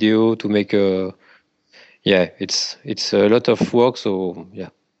make the video, to make it's a lot of work. So yeah,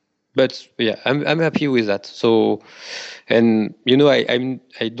 but yeah, I'm happy with that. So, and you know, I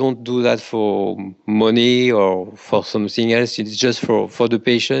don't do that for money or for something else. It's just for the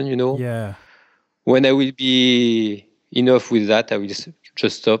patient. You know. Yeah. When I will be enough with that, I will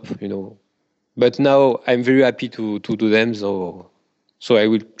just stop, you know. But now I'm very happy to do them, so I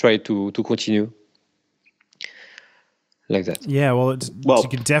will try to continue like that. Yeah, well, you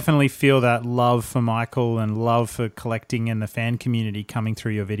can definitely feel that love for Michael and love for collecting and the fan community coming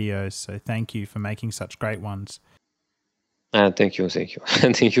through your videos. So thank you for making such great ones. Thank you,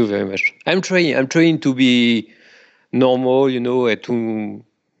 and thank you very much. I'm trying to be normal, you know,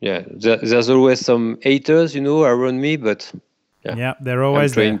 yeah, there's always some haters, you know, around me, but yeah, they're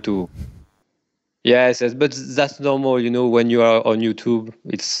always trying to. Yes, but that's normal, you know. When you are on YouTube,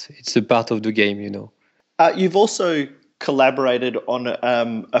 it's a part of the game, you know. You've also collaborated on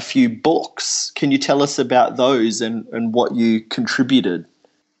a few books. Can you tell us about those and what you contributed?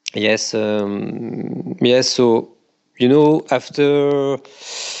 Yes, yes. So you know, after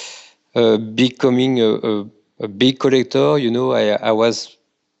becoming a big collector, you know, I was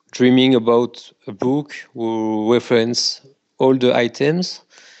dreaming about a book who reference all the items,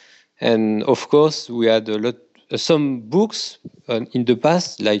 and of course we had some books in the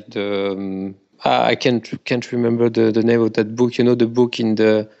past, like the I can't remember the name of that book. You know, the book and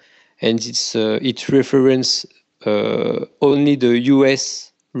it reference only the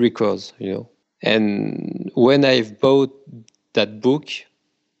U.S. records. You know, and when I bought that book,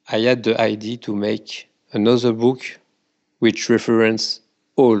 I had the idea to make another book which reference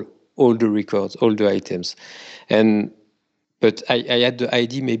all the records, all the items. But I had the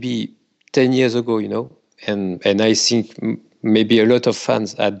idea maybe 10 years ago, you know, and I think maybe a lot of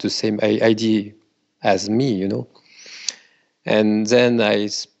fans had the same idea as me, you know. And then I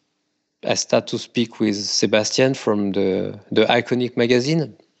start to speak with Sebastian from the Iconic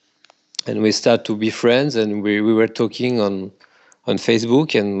magazine, and we start to be friends, and we were talking on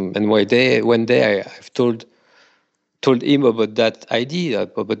Facebook, and one day I've told him about that idea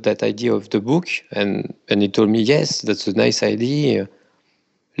of the book, and he told me, yes, that's a nice idea,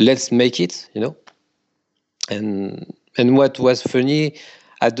 let's make it, you know. And what was funny,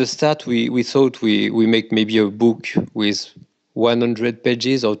 at the start we thought we make maybe a book with 100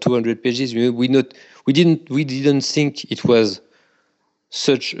 pages or 200 pages. You know, we didn't think it was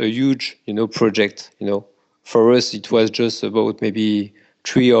such a huge, you know, project. You know, for us it was just about maybe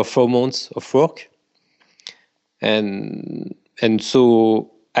 3 or 4 months of work. And so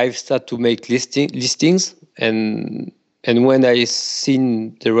I've started to make listings, and when I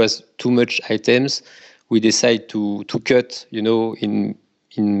seen there was too much items, we decided to cut, you know, in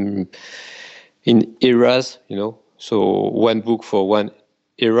in eras, so one book for one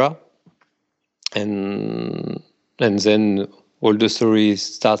era, and then all the story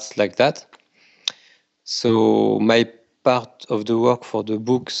starts like that. So my part of the work for the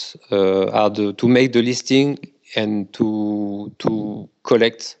books are to make the listing and to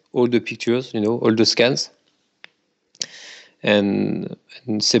collect all the pictures, all the scans. And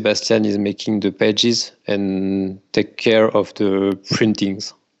Sebastian is making the pages and take care of the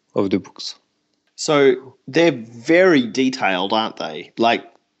printings of the books. So they're very detailed, aren't they? Like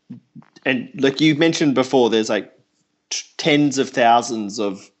you mentioned before, there's like tens of thousands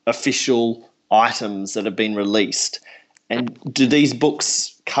of official items that have been released. And do these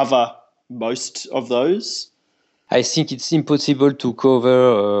books cover most of those? I think it's impossible to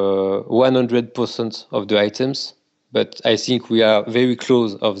cover 100% of the items, but I think we are very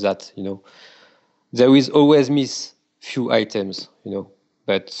close of that, There is always miss few items,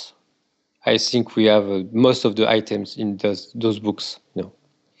 but I think we have most of the items in those books,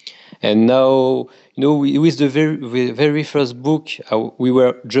 And now, with the very first book, we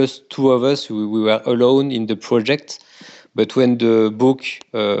were just two of us. We were alone in the project. But when the book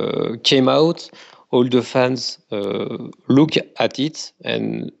came out, all the fans look at it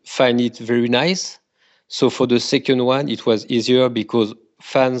and find it very nice. So for the second one, it was easier because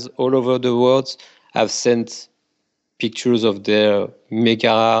fans all over the world have sent pictures of their mega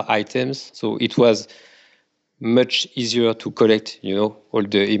rare items. So it was much easier to collect, all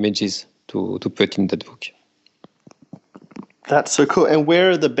the images to put in that book. That's so cool. And where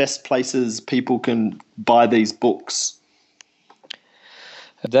are the best places people can buy these books?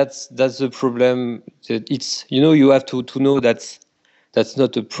 That's the problem. It's you have to know that that's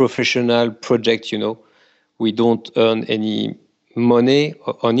not a professional project. We don't earn any money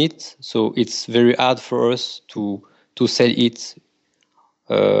on it, so it's very hard for us to sell it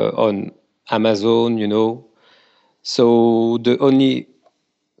on Amazon. So the only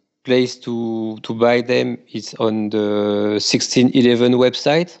place to buy them is on the 1611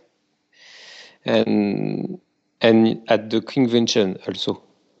 website and at the convention also.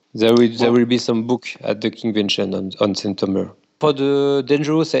 There will be some book at the convention on September. For the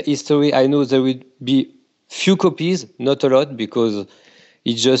Dangerous History, I know there will be few copies, not a lot, because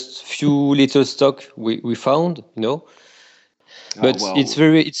it's just few little stock we found, But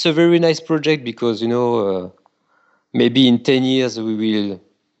it's a very nice project because maybe in 10 years we will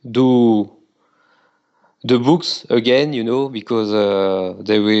do the books again, because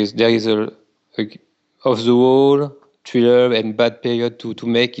there is a off the wall thriller and bad period to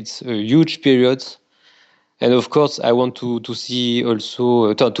make. It's a huge period, and of course I want to see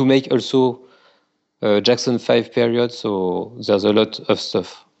also to make also Jackson 5 period. So there's a lot of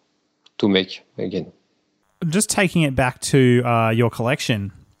stuff to make again. Just taking it back to your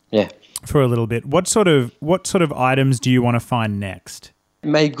collection, for a little bit. What sort of items do you want to find next?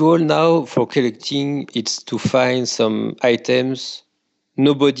 My goal now for collecting is to find some items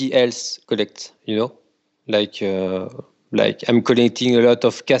nobody else collects. Like I'm collecting a lot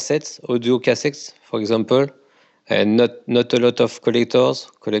of cassettes, audio cassettes, for example, and not a lot of collectors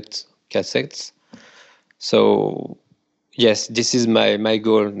collect cassettes. So yes, this is my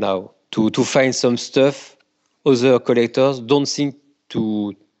goal now, to find some stuff other collectors don't think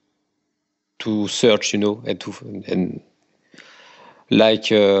to search, and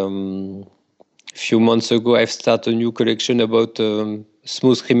like a few months ago, I've started a new collection about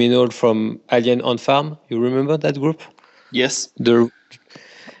Smooth Criminal from Alien on Farm. You remember that group? Yes.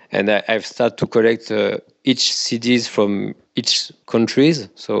 And I've started to collect each CDs from each countries.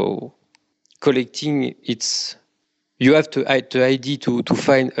 So collecting, you have to ID to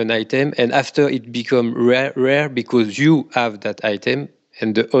find an item, and after it become rare because you have that item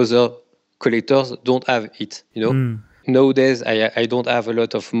and the other collectors don't have it. Nowadays, I don't have a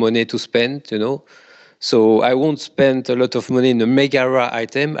lot of money to spend, so I won't spend a lot of money in a mega rare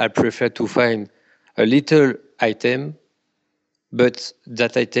item. I prefer to find a little item, but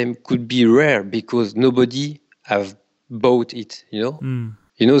that item could be rare because nobody have bought it,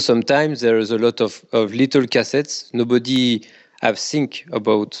 sometimes there is a lot of little cassettes. Nobody have think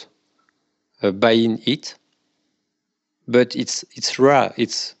about buying it, but it's rare.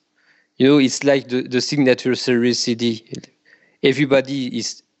 It's it's like the Signature Series CD. Everybody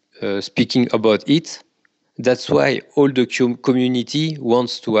is speaking about it. That's why all the community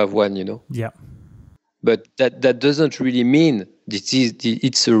wants to have one, Yeah. But that doesn't really mean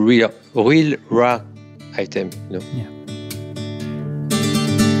it's a real rare item, Yeah.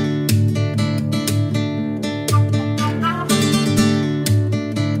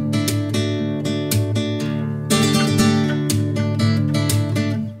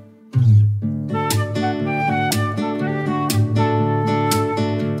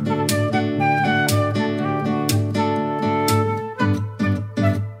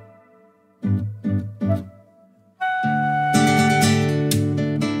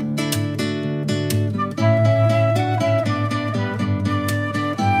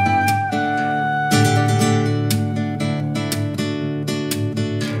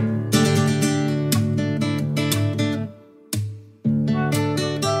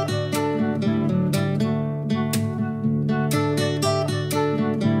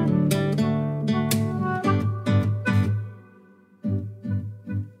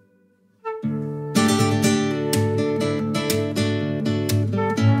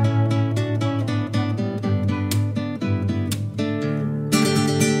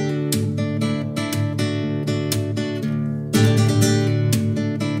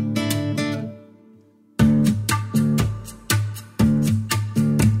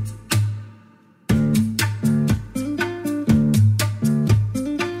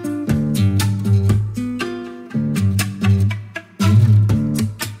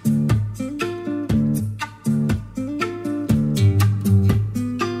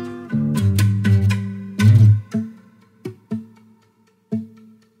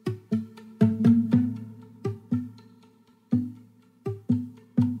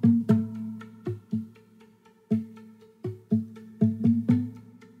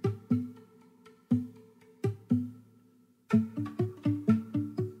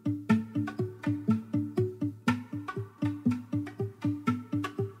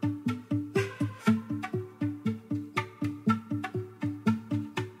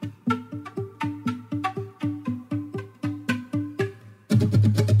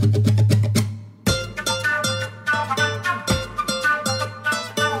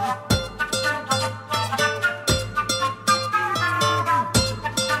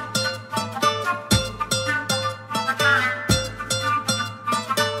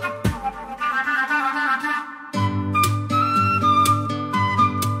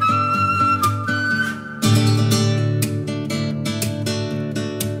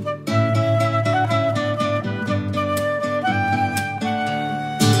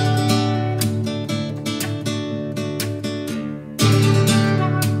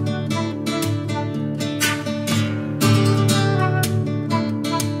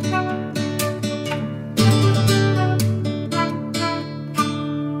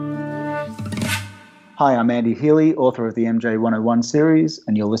 Hi, I'm Andy Healy, author of the MJ 101 series,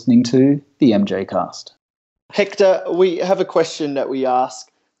 and you're listening to the MJ Cast. Hector, we have a question that we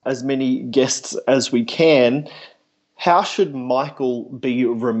ask as many guests as we can. How should Michael be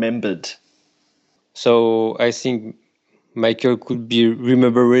remembered? So I think Michael could be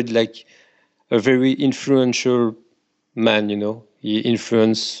remembered like a very influential man, you know. He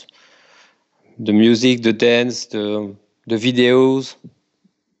influenced the music, the dance, the videos,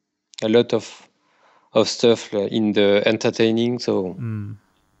 a lot of stuff in the entertaining. So,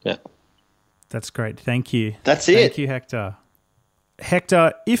 yeah. That's great. Thank you. That's it. Thank you, Hector.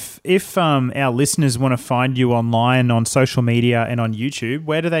 Hector, if our listeners want to find you online on social media and on YouTube,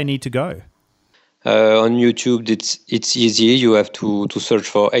 where do they need to go? On YouTube, it's easy. You have to search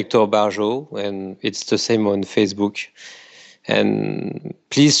for Hector Barjot, and it's the same on Facebook. And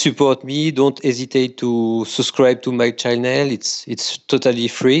please support me. Don't hesitate to subscribe to my channel. It's totally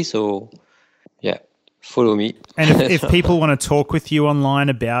free. So, yeah, follow me. And if people want to talk with you online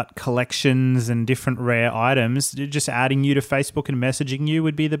about collections and different rare items, just adding you to Facebook and messaging you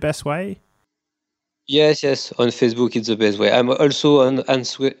would be the best way? Yes. On Facebook, it's the best way. I'm also on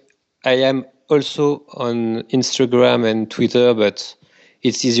Instagram and Twitter, but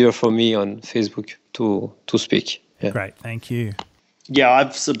it's easier for me on Facebook to speak. Yeah. Great, thank you. Yeah,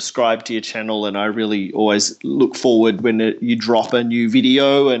 I've subscribed to your channel and I really always look forward when you drop a new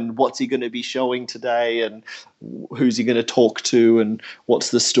video and what's he going to be showing today and who's he going to talk to and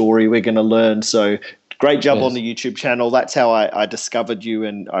what's the story we're going to learn. So great job on the YouTube channel. That's how I discovered you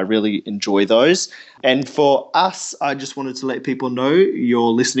and I really enjoy those. And for us, I just wanted to let people know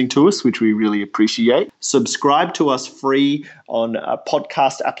you're listening to us, which we really appreciate. Subscribe to us free on a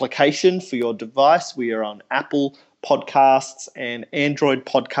podcast application for your device. We are on Apple Podcasts and Android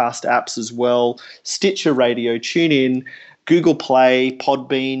podcast apps as well. Stitcher Radio, TuneIn, Google Play,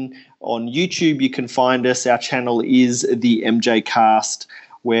 Podbean. On YouTube, you can find us. Our channel is the MJ Cast.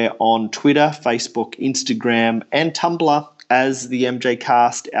 We're on Twitter, Facebook, Instagram, and Tumblr as the MJ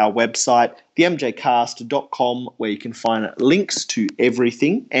Cast. Our website, themjcast.com, where you can find links to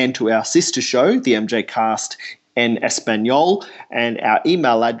everything and to our sister show, the MJ Cast en Espanol, and our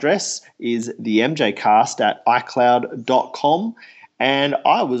email address is themjcast@icloud.com. And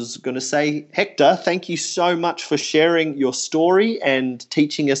I was going to say, Hector, thank you so much for sharing your story and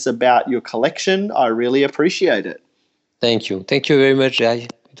teaching us about your collection. I really appreciate it. Thank you very much, Jai.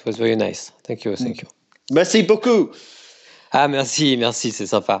 It was very nice. Thank you. Merci beaucoup. Merci, c'est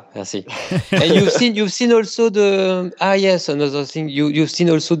sympa, merci. And you've seen also another thing. You've seen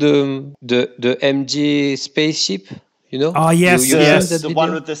also the MJ spaceship, you know? Oh yes, yes, the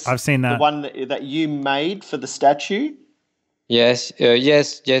one with I've seen that. The one that you made for the statue. Yes,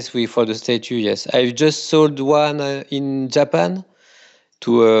 we for the statue. Yes, I just sold one in Japan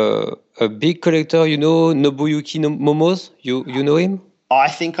to a big collector. You know Nobuyuki Momos. You know him? I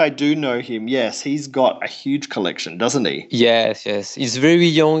think I do know him. Yes, he's got a huge collection, doesn't he? Yes. He's very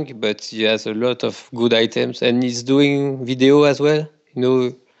young, but he has a lot of good items, and he's doing video as well. You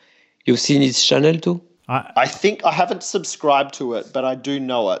know, you've seen his channel too. I think I haven't subscribed to it, but I do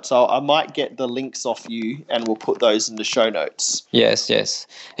know it. So I might get the links off you, and we'll put those in the show notes. Yes.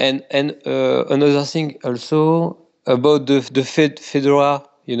 And another thing also about the Fedora,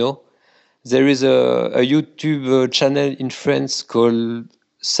 you know. There is a YouTube channel in France called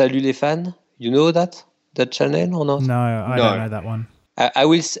Salut les fans. You know that channel or not? No, I don't know that one. I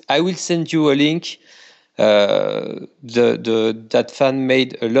will send you a link. That fan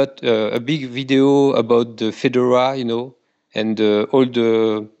made a big video about the Fedora, you know, and all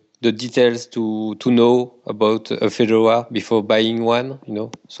the details to know about a Fedora before buying one, you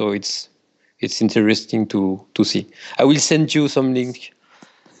know. So it's interesting to see. I will send you some link.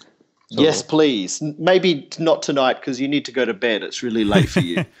 So. Yes, please. Maybe not tonight because you need to go to bed. It's really late for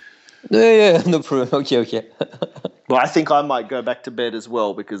you. Yeah, no problem. Okay. Well, I think I might go back to bed as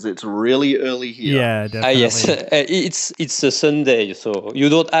well because it's really early here. Yeah, definitely. Yes. It's a Sunday, so you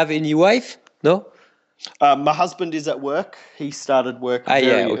don't have any wife? No? My husband is at work. He started work Yeah,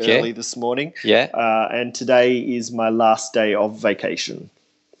 very okay. early this morning. Yeah. And today is my last day of vacation.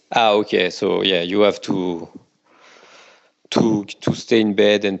 Okay. So yeah, you have to stay in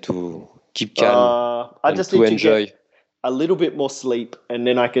bed and to keep calm I and just to need to enjoy. get a little bit more sleep, and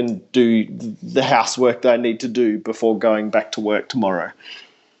then I can do the housework that I need to do before going back to work tomorrow.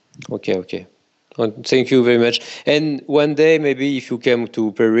 Okay. Thank you very much. And one day, maybe if you come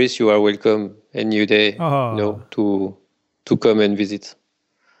to Paris, you are welcome any day, to come and visit.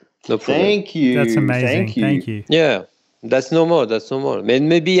 No problem. Thank you. That's amazing. Thank you. Yeah, that's normal. And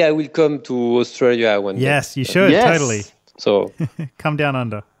maybe I will come to Australia one day. Yes, you should. Yes. Totally. So Come down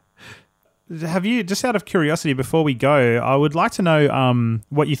under. Have you, just out of curiosity, before we go, I would like to know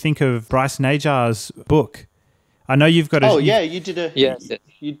what you think of Bryce Najar's book. I know you've got. You did a Yes.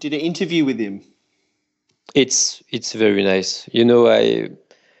 you did an interview with him. It's very nice. There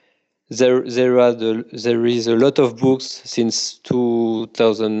is a lot of books since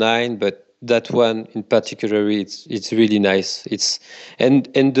 2009, but that one in particular, it's really nice. And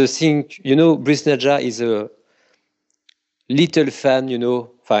the thing, Bryce Najar is a little fan,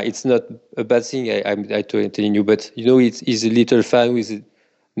 it's not a bad thing. I'm telling you, but he's a little fan with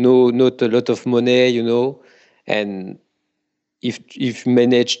not a lot of money, and if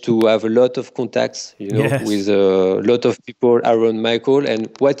managed to have a lot of contacts, Yes. with a lot of people around Michael, and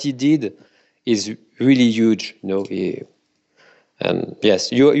what he did is really huge, and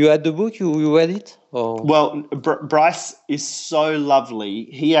yes, you had the book, you read it, or? Well, Bryce is so lovely.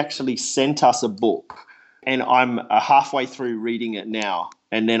 He actually sent us a book, and I'm halfway through reading it now.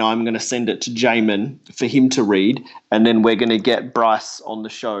 And then I'm going to send it to Jamin for him to read, and then we're going to get Bryce on the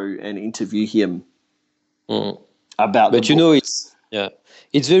show and interview him about. But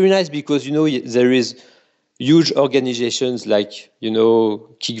it's very nice because there is huge organizations like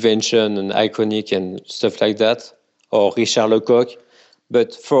Kickvention and Iconic and stuff like that, or Richard Lecoq.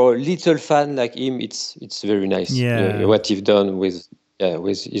 But for a little fan like him, it's very nice. Yeah. What he's done with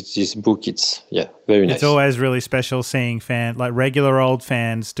his book, it's very nice. It's always really special seeing regular old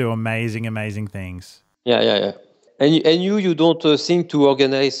fans do amazing things. Yeah. And you don't think to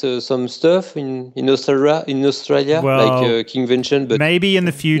organize some stuff in Australia, Well, like Kingvention, but maybe in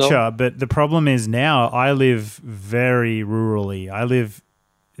the future. No? But the problem is now I live very rurally. I live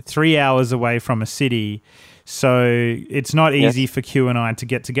 3 hours away from a city, so it's not easy for Q and I to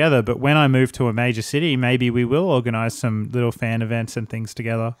get together. But when I move to a major city, maybe we will organize some little fan events and things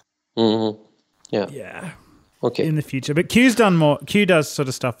together. Mm-hmm. Yeah. Okay. In the future. But Q's done more. Q does sort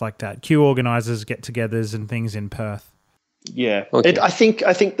of stuff like that. Q organises get-togethers and things in Perth. Yeah. Okay. I think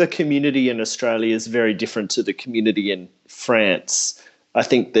the community in Australia is very different to the community in France. I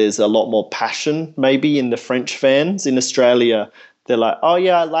think there's a lot more passion maybe in the French fans. In Australia, they're like, oh,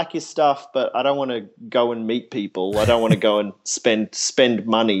 yeah, I like your stuff, but I don't want to go and meet people. I don't want to go and spend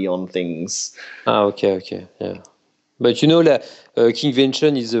money on things. Okay. Yeah. But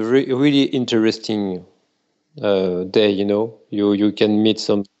Kingvention is a really interesting day, you can meet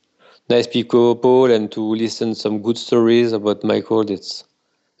some nice people and to listen some good stories about Michael. It's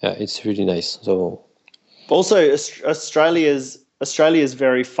really nice. So also Australia is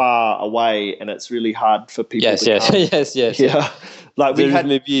very far away, and it's really hard for people to come. Yes. Yeah. Like we had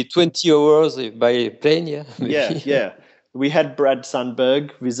maybe 20 hours by plane, maybe. Yeah. We had Brad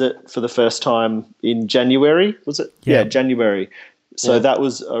Sundberg visit for the first time in January, was it? Yeah, January. So that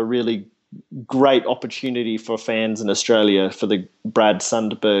was a really great opportunity for fans in Australia for the Brad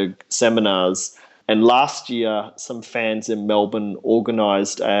Sundberg seminars. And last year, some fans in Melbourne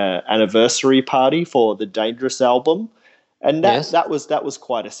organised an anniversary party for the Dangerous album, and that was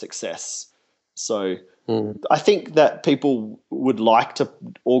quite a success. So I think that people would like to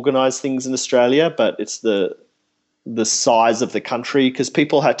organise things in Australia, but it's the size of the country, because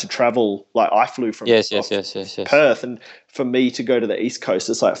people had to travel. Like I flew from Perth, and for me to go to the East Coast,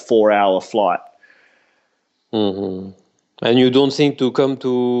 it's like 4-hour flight. Mm-hmm. And you don't think to come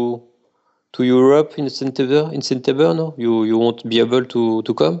to Europe in September? No, you won't be able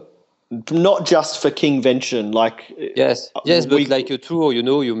to come. Not just for Kingvention, like but like a tour.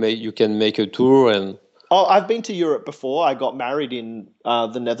 You can make a tour and. Oh, I've been to Europe before. I got married in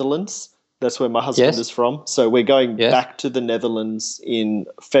the Netherlands. That's where my husband is from. So we're going back to the Netherlands in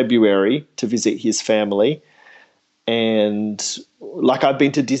February to visit his family. And like I've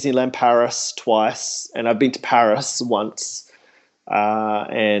been to Disneyland Paris twice, and I've been to Paris once. So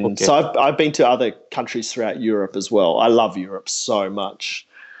I've been to other countries throughout Europe as well. I love Europe so much.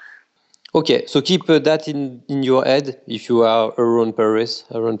 Okay, so keep that in your head if you are around Paris.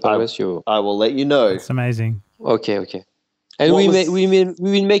 I will let you know. It's amazing. Okay. And we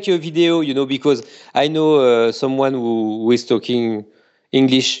will make a video, because I know someone who is talking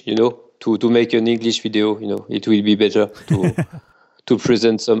English, to make an English video, it will be better to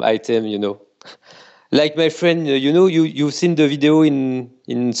present some item, Like my friend, you've seen the video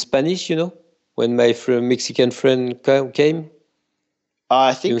in Spanish, when my Mexican friend came.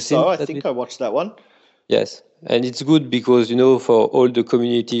 I think so. I think I watched that one. Yes, and it's good because for all the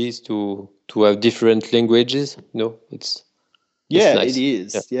communities to have different languages, it's nice. It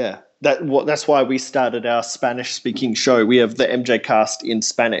is. Yeah. That's why we started our Spanish-speaking show. We have the MJ Cast in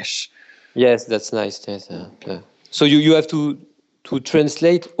Spanish. Yes, that's nice. Yes, So you have to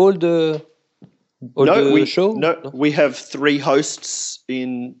translate all the show? No, we have 3 hosts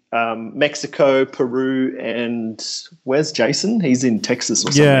in Mexico, Peru, and where's Jason? He's in Texas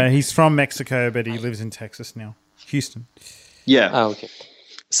or something. Yeah, he's from Mexico, but he lives in Texas now, Houston. Yeah. Okay.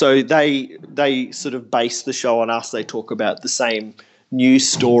 So they sort of base the show on us. They talk about the same news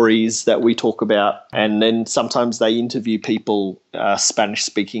stories that we talk about, and then sometimes they interview people,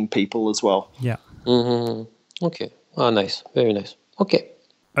 Spanish-speaking people as well. Yeah. Mm-hmm. Okay. Oh, nice. Very nice.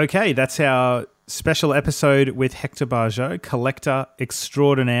 Okay, that's our special episode with Hector Barjot, collector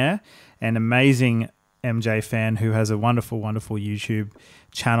extraordinaire and amazing MJ fan who has a wonderful, wonderful YouTube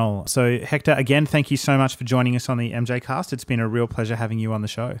channel. So Hector, again, thank you so much for joining us on the MJ Cast. It's been a real pleasure having you on the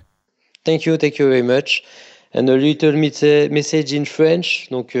show. Thank you very much. And a little message in French.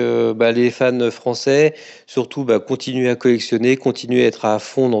 Donc, les fans français, surtout, continuez à collectionner, continuez à être à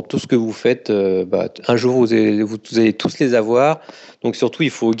fond dans tout ce que vous faites. Un jour, vous allez tous les avoir. Donc, surtout, il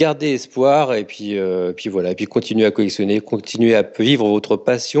faut garder espoir et puis voilà. Et puis, continuez à collectionner, continuez à vivre votre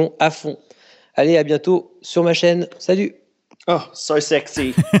passion à fond. Allez, à bientôt sur ma chaîne. Salut. Oh, so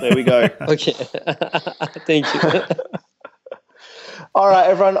sexy. There we go. Okay. Thank you. All right,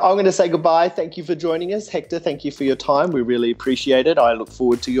 everyone, I'm going to say goodbye. Thank you for joining us. Hector, thank you for your time. We really appreciate it. I look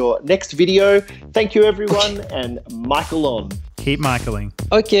forward to your next video. Thank you, everyone, and Michael on. Keep Michaeling.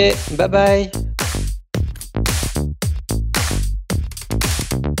 Okay, bye-bye.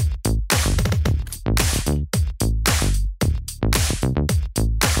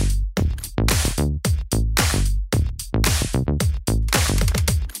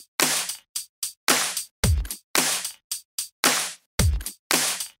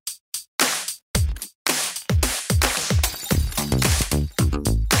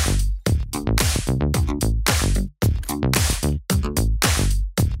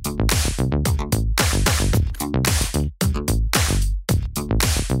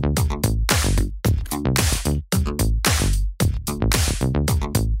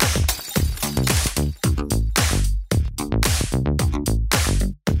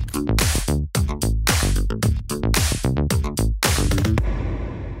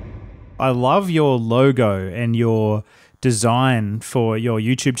 I love your logo and your design for your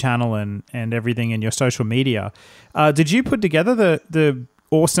YouTube channel and everything and your social media. Did you put together the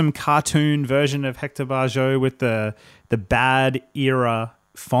awesome cartoon version of Hector Barjot with the bad era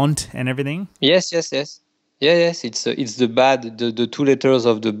font and everything? Yes. Yes. It's the bad, the 2 letters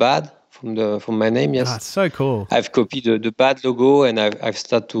of the bad from my name. Yes. It's so cool. I've copied the bad logo and I've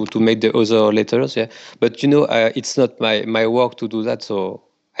started to make the other letters. Yeah, but it's not my work to do that. So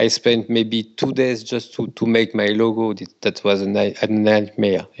I spent maybe 2 days just to make my logo. That was a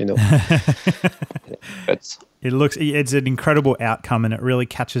nightmare, But it's an incredible outcome, and it really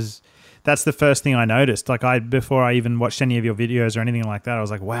catches. That's the first thing I noticed. Like before I even watched any of your videos or anything like that, I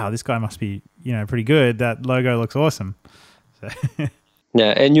was like, wow, this guy must be, pretty good. That logo looks awesome. So.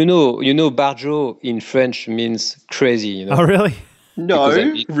 Yeah, and Barjot in French means crazy. Oh, really? No,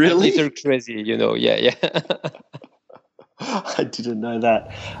 really? A little crazy, Yeah. I didn't know that.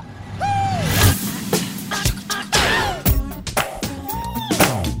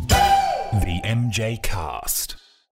 The MJ Cast.